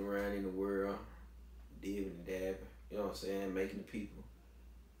moving around in the world, dibbing and dabbing. You know what I'm saying? Making the people.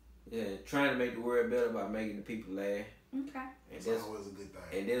 Yeah, trying to make the world better by making the people laugh. Okay. And that's always a good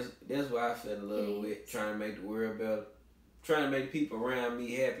thing. And that's why I fell in love with trying to make the world better. Trying to make people around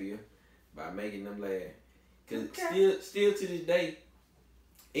me happier by making them laugh. Cause still to this day,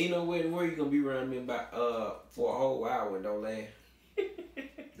 ain't no way in the world you gonna be around me about for a whole hour and don't laugh. That's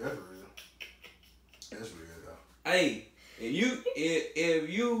real. That's real though. Hey, if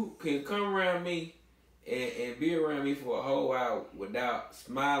you can come around me and be around me for a whole hour without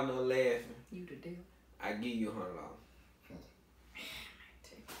smiling or laughing, you the deal. I give you $100.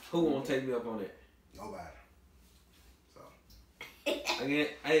 Who won't take me up on that? Nobody.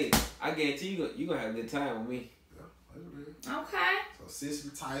 I guarantee you gonna have a good time with me. Yeah, that's real. Okay. So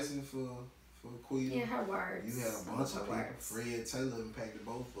Cicely Tyson for Queen. Yeah, her words. You had a bunch of people. Fred Taylor impacted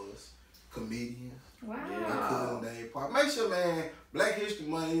both of us. Comedians. Wow. My cousin Dave Park. Make sure, man, Black History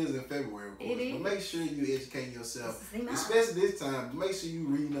Month is in February, of course. But make sure you educate yourself, especially this time. But make sure you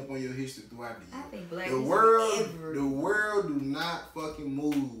reading up on your history throughout the year. I think Black the world do not fucking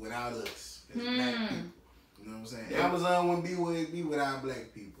move without us as Black people. You know what I'm saying? Yeah. Amazon wouldn't be what it be without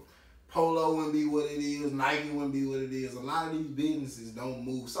Black people. Polo wouldn't be what it is. Nike wouldn't be what it is. A lot of these businesses don't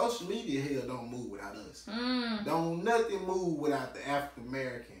move. Social media, hell, don't move without us. Don't nothing move without the African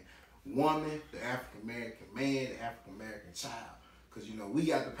American woman, the African American man, the African American child. Because, you know, we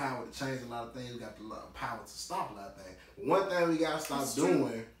got the power to change a lot of things. We got the power to stop a lot of things. But one thing we got to stop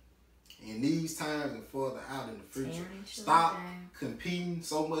doing in these times and further out in the future, stop competing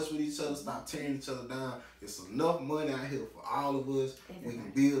so much with each other. Stop tearing each other down. There's enough money out here for all of us. We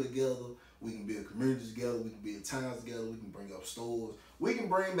can build together. We can build communities together. We can build towns together. We can bring up stores. We can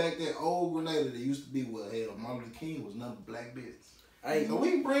bring back that old Grenada that used to be what hell Martin Luther King was nothing but black business. Hey, so we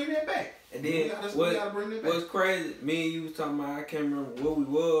can bring that back. And then what's crazy, me and you was talking about, I can't remember where we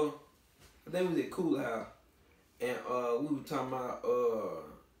were. I think we was at Cool House. And we were talking about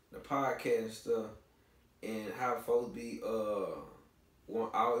the podcast and stuff and how folks be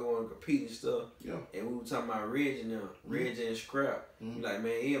always want to compete and stuff. Yeah. And we were talking about Reggie and them, Reggie and Scrap. Be like,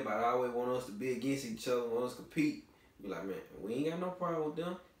 man, everybody always want us to be against each other, want us to compete. Be like, man, we ain't got no problem with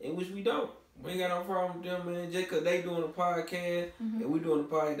them, in which we don't. We ain't got no problem with them, man. Just because they doing a podcast and we doing a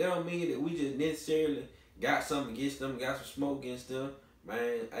podcast, that don't mean that we just necessarily got something against them, got some smoke against them.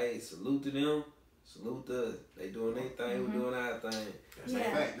 Man, hey, salute to them. Salute to us. They doing their thing, we doing our thing. That's a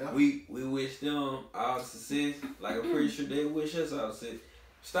fact, though. We wish them all the success. Like, I'm pretty sure they wish us all the success.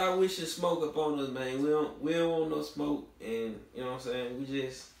 Stop wishing smoke up on us, man. We don't want no smoke, and you know what I'm saying? We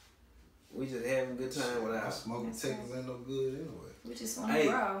just having a good time without us. Smoke detectors ain't no good anyway. We just want to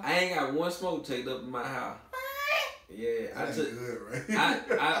grow. I ain't got one smoke detector up in my house. Yeah, that ain't good, right?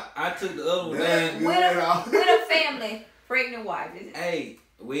 I took the other one down. With a family, pregnant wife. Hey,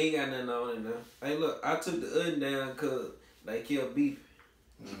 we ain't got nothing on it now. Hey, look, I took the other down because they kept beeping.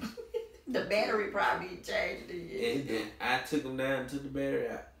 The battery probably changed it. And I took them down and took the battery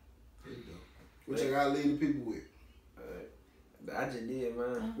out. There you go. What you gotta leave the people with? I just did,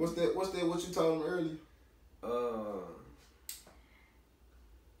 man. What's that? What you told them earlier?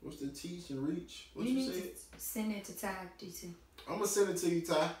 What's the teach and reach? What you said? Send it to Ty, DC. I'm gonna send it to you,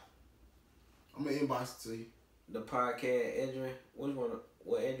 Ty. I'm gonna inbox it to you. The podcast address.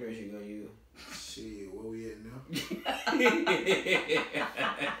 What address you gonna use? Shit, where we at now? I'm gonna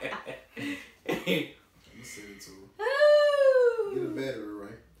send it to her. Get a battery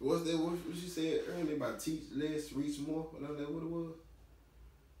right. What's that? What you said earlier about teach less, reach more? Whatever that what it was.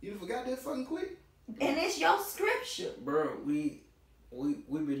 You forgot that fucking quick. And it's your scripture, bro. We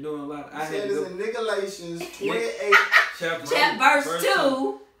been doing a lot. I had this in Galatians 28, chapter verse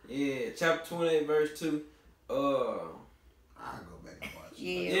 2. Yeah, chapter 28, verse 2. I'll go back and watch it.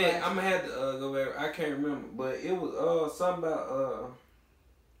 Yeah, I'm gonna have to go back. I can't remember, but it was something about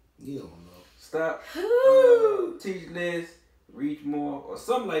you don't know. Stop. Teach less, reach more, or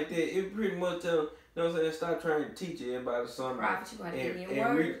something like that. It pretty much you know what I'm saying. Stop trying to teach everybody something.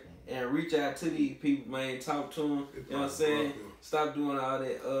 And reach out to these people, man. Talk to them. You know what I'm saying? Stop doing all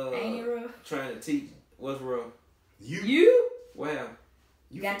that. Ain't it rough? Trying to teach. What's rough? You? Well,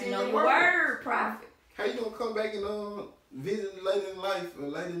 you got to know your word, prophet. How you gonna come back and visit later in life, or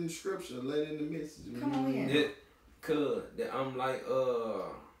later in the scripture, or later in the message. Come on in. That I'm like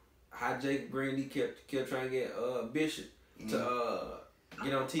how Jake Brandy kept trying to get Bishop to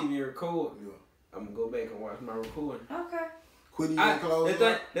get on TV and record. Yeah. I'm gonna go back and watch my recording. Okay. Quit even close.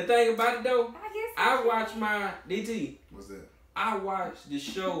 The thing about it though, I watch my DT. What's that? I watch the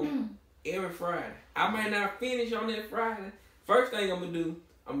show every Friday. I might not finish on that Friday. First thing I'm gonna do,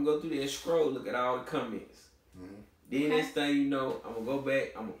 I'm gonna go through there and scroll, look at all the comments. Mm-hmm. Then next thing you know, I'm gonna go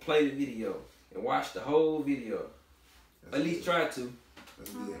back, I'm gonna play the video and watch the whole video. At least try to.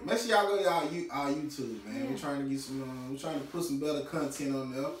 That's good. Make sure y'all go to our YouTube, man. We're trying to get some. We're trying to put some better content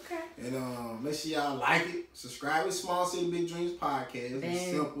on there. Okay. And make sure y'all like it, subscribe to Small City Big Dreams podcast.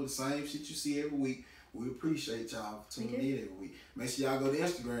 It's simple, the same shit you see every week. We appreciate y'all for tuning in every week. Make sure y'all go to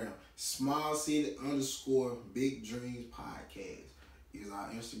Instagram, Small City _ Big Dreams podcast. Is our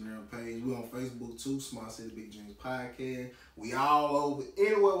Instagram page. We on Facebook too, Small City Big Dreams podcast. We all over,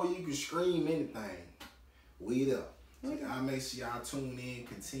 anywhere where you can stream anything. We there. So y'all make sure y'all tune in,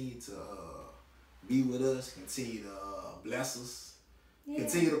 continue to be with us, continue to bless us,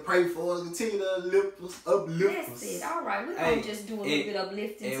 continue to pray for us, continue to uplift us. That's it. All right, we're going to just do a little bit of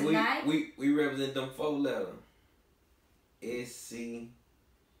uplifting tonight. We represent them 4 letters. SCBD.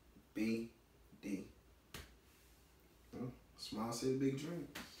 Small City Big Dream.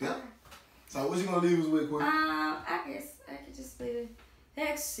 Yeah. So what you going to leave us with, Quinn? I guess I could just leave it.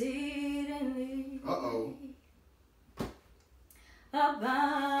 Exceedingly.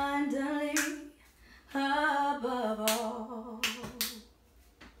 Abundantly above all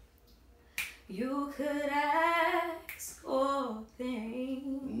you could ask or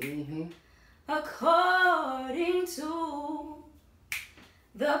think, according to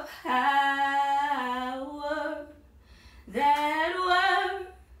the power that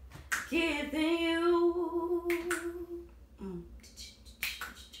worketh in you.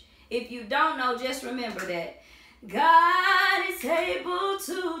 If you don't know, just remember that God is able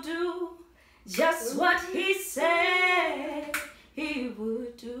to do just what he said he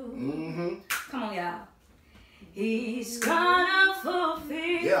would do. Come on, y'all. He's gonna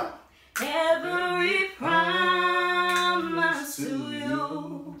fulfill every promise to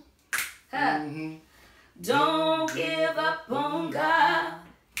you. Don't give up on God,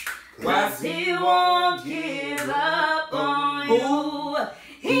 'cause he won't give up on you.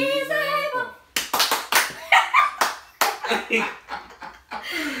 He's able.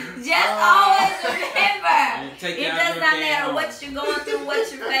 Just always remember, it does not matter what you're going through,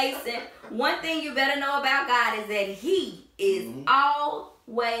 what you're facing. One thing you better know about God is that he is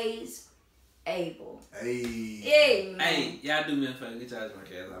always able. Amen. Hey, y'all do me a favor. Get y'all my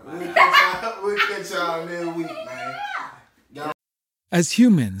cast out. We'll catch y'all next week, man. As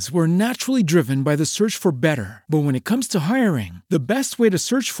humans, we're naturally driven by the search for better. But when it comes to hiring, the best way to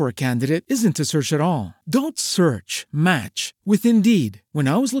search for a candidate isn't to search at all. Don't search, match with Indeed. When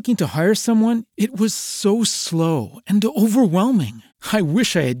I was looking to hire someone, it was so slow and overwhelming. I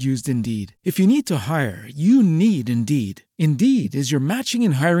wish I had used Indeed. If you need to hire, you need Indeed. Indeed is your matching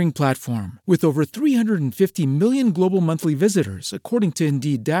and hiring platform with over 350 million global monthly visitors, according to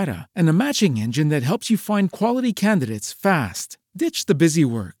Indeed data, and a matching engine that helps you find quality candidates fast. Ditch the busy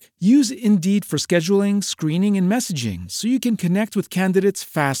work. Use Indeed for scheduling, screening, and messaging so you can connect with candidates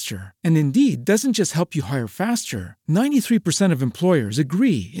faster. And Indeed doesn't just help you hire faster. 93% of employers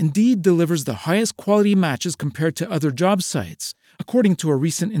agree Indeed delivers the highest quality matches compared to other job sites, according to a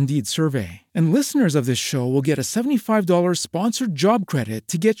recent Indeed survey. And listeners of this show will get a $75 sponsored job credit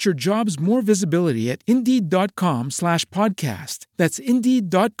to get your jobs more visibility at Indeed.com/podcast. That's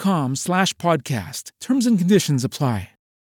Indeed.com/podcast. Terms and conditions apply.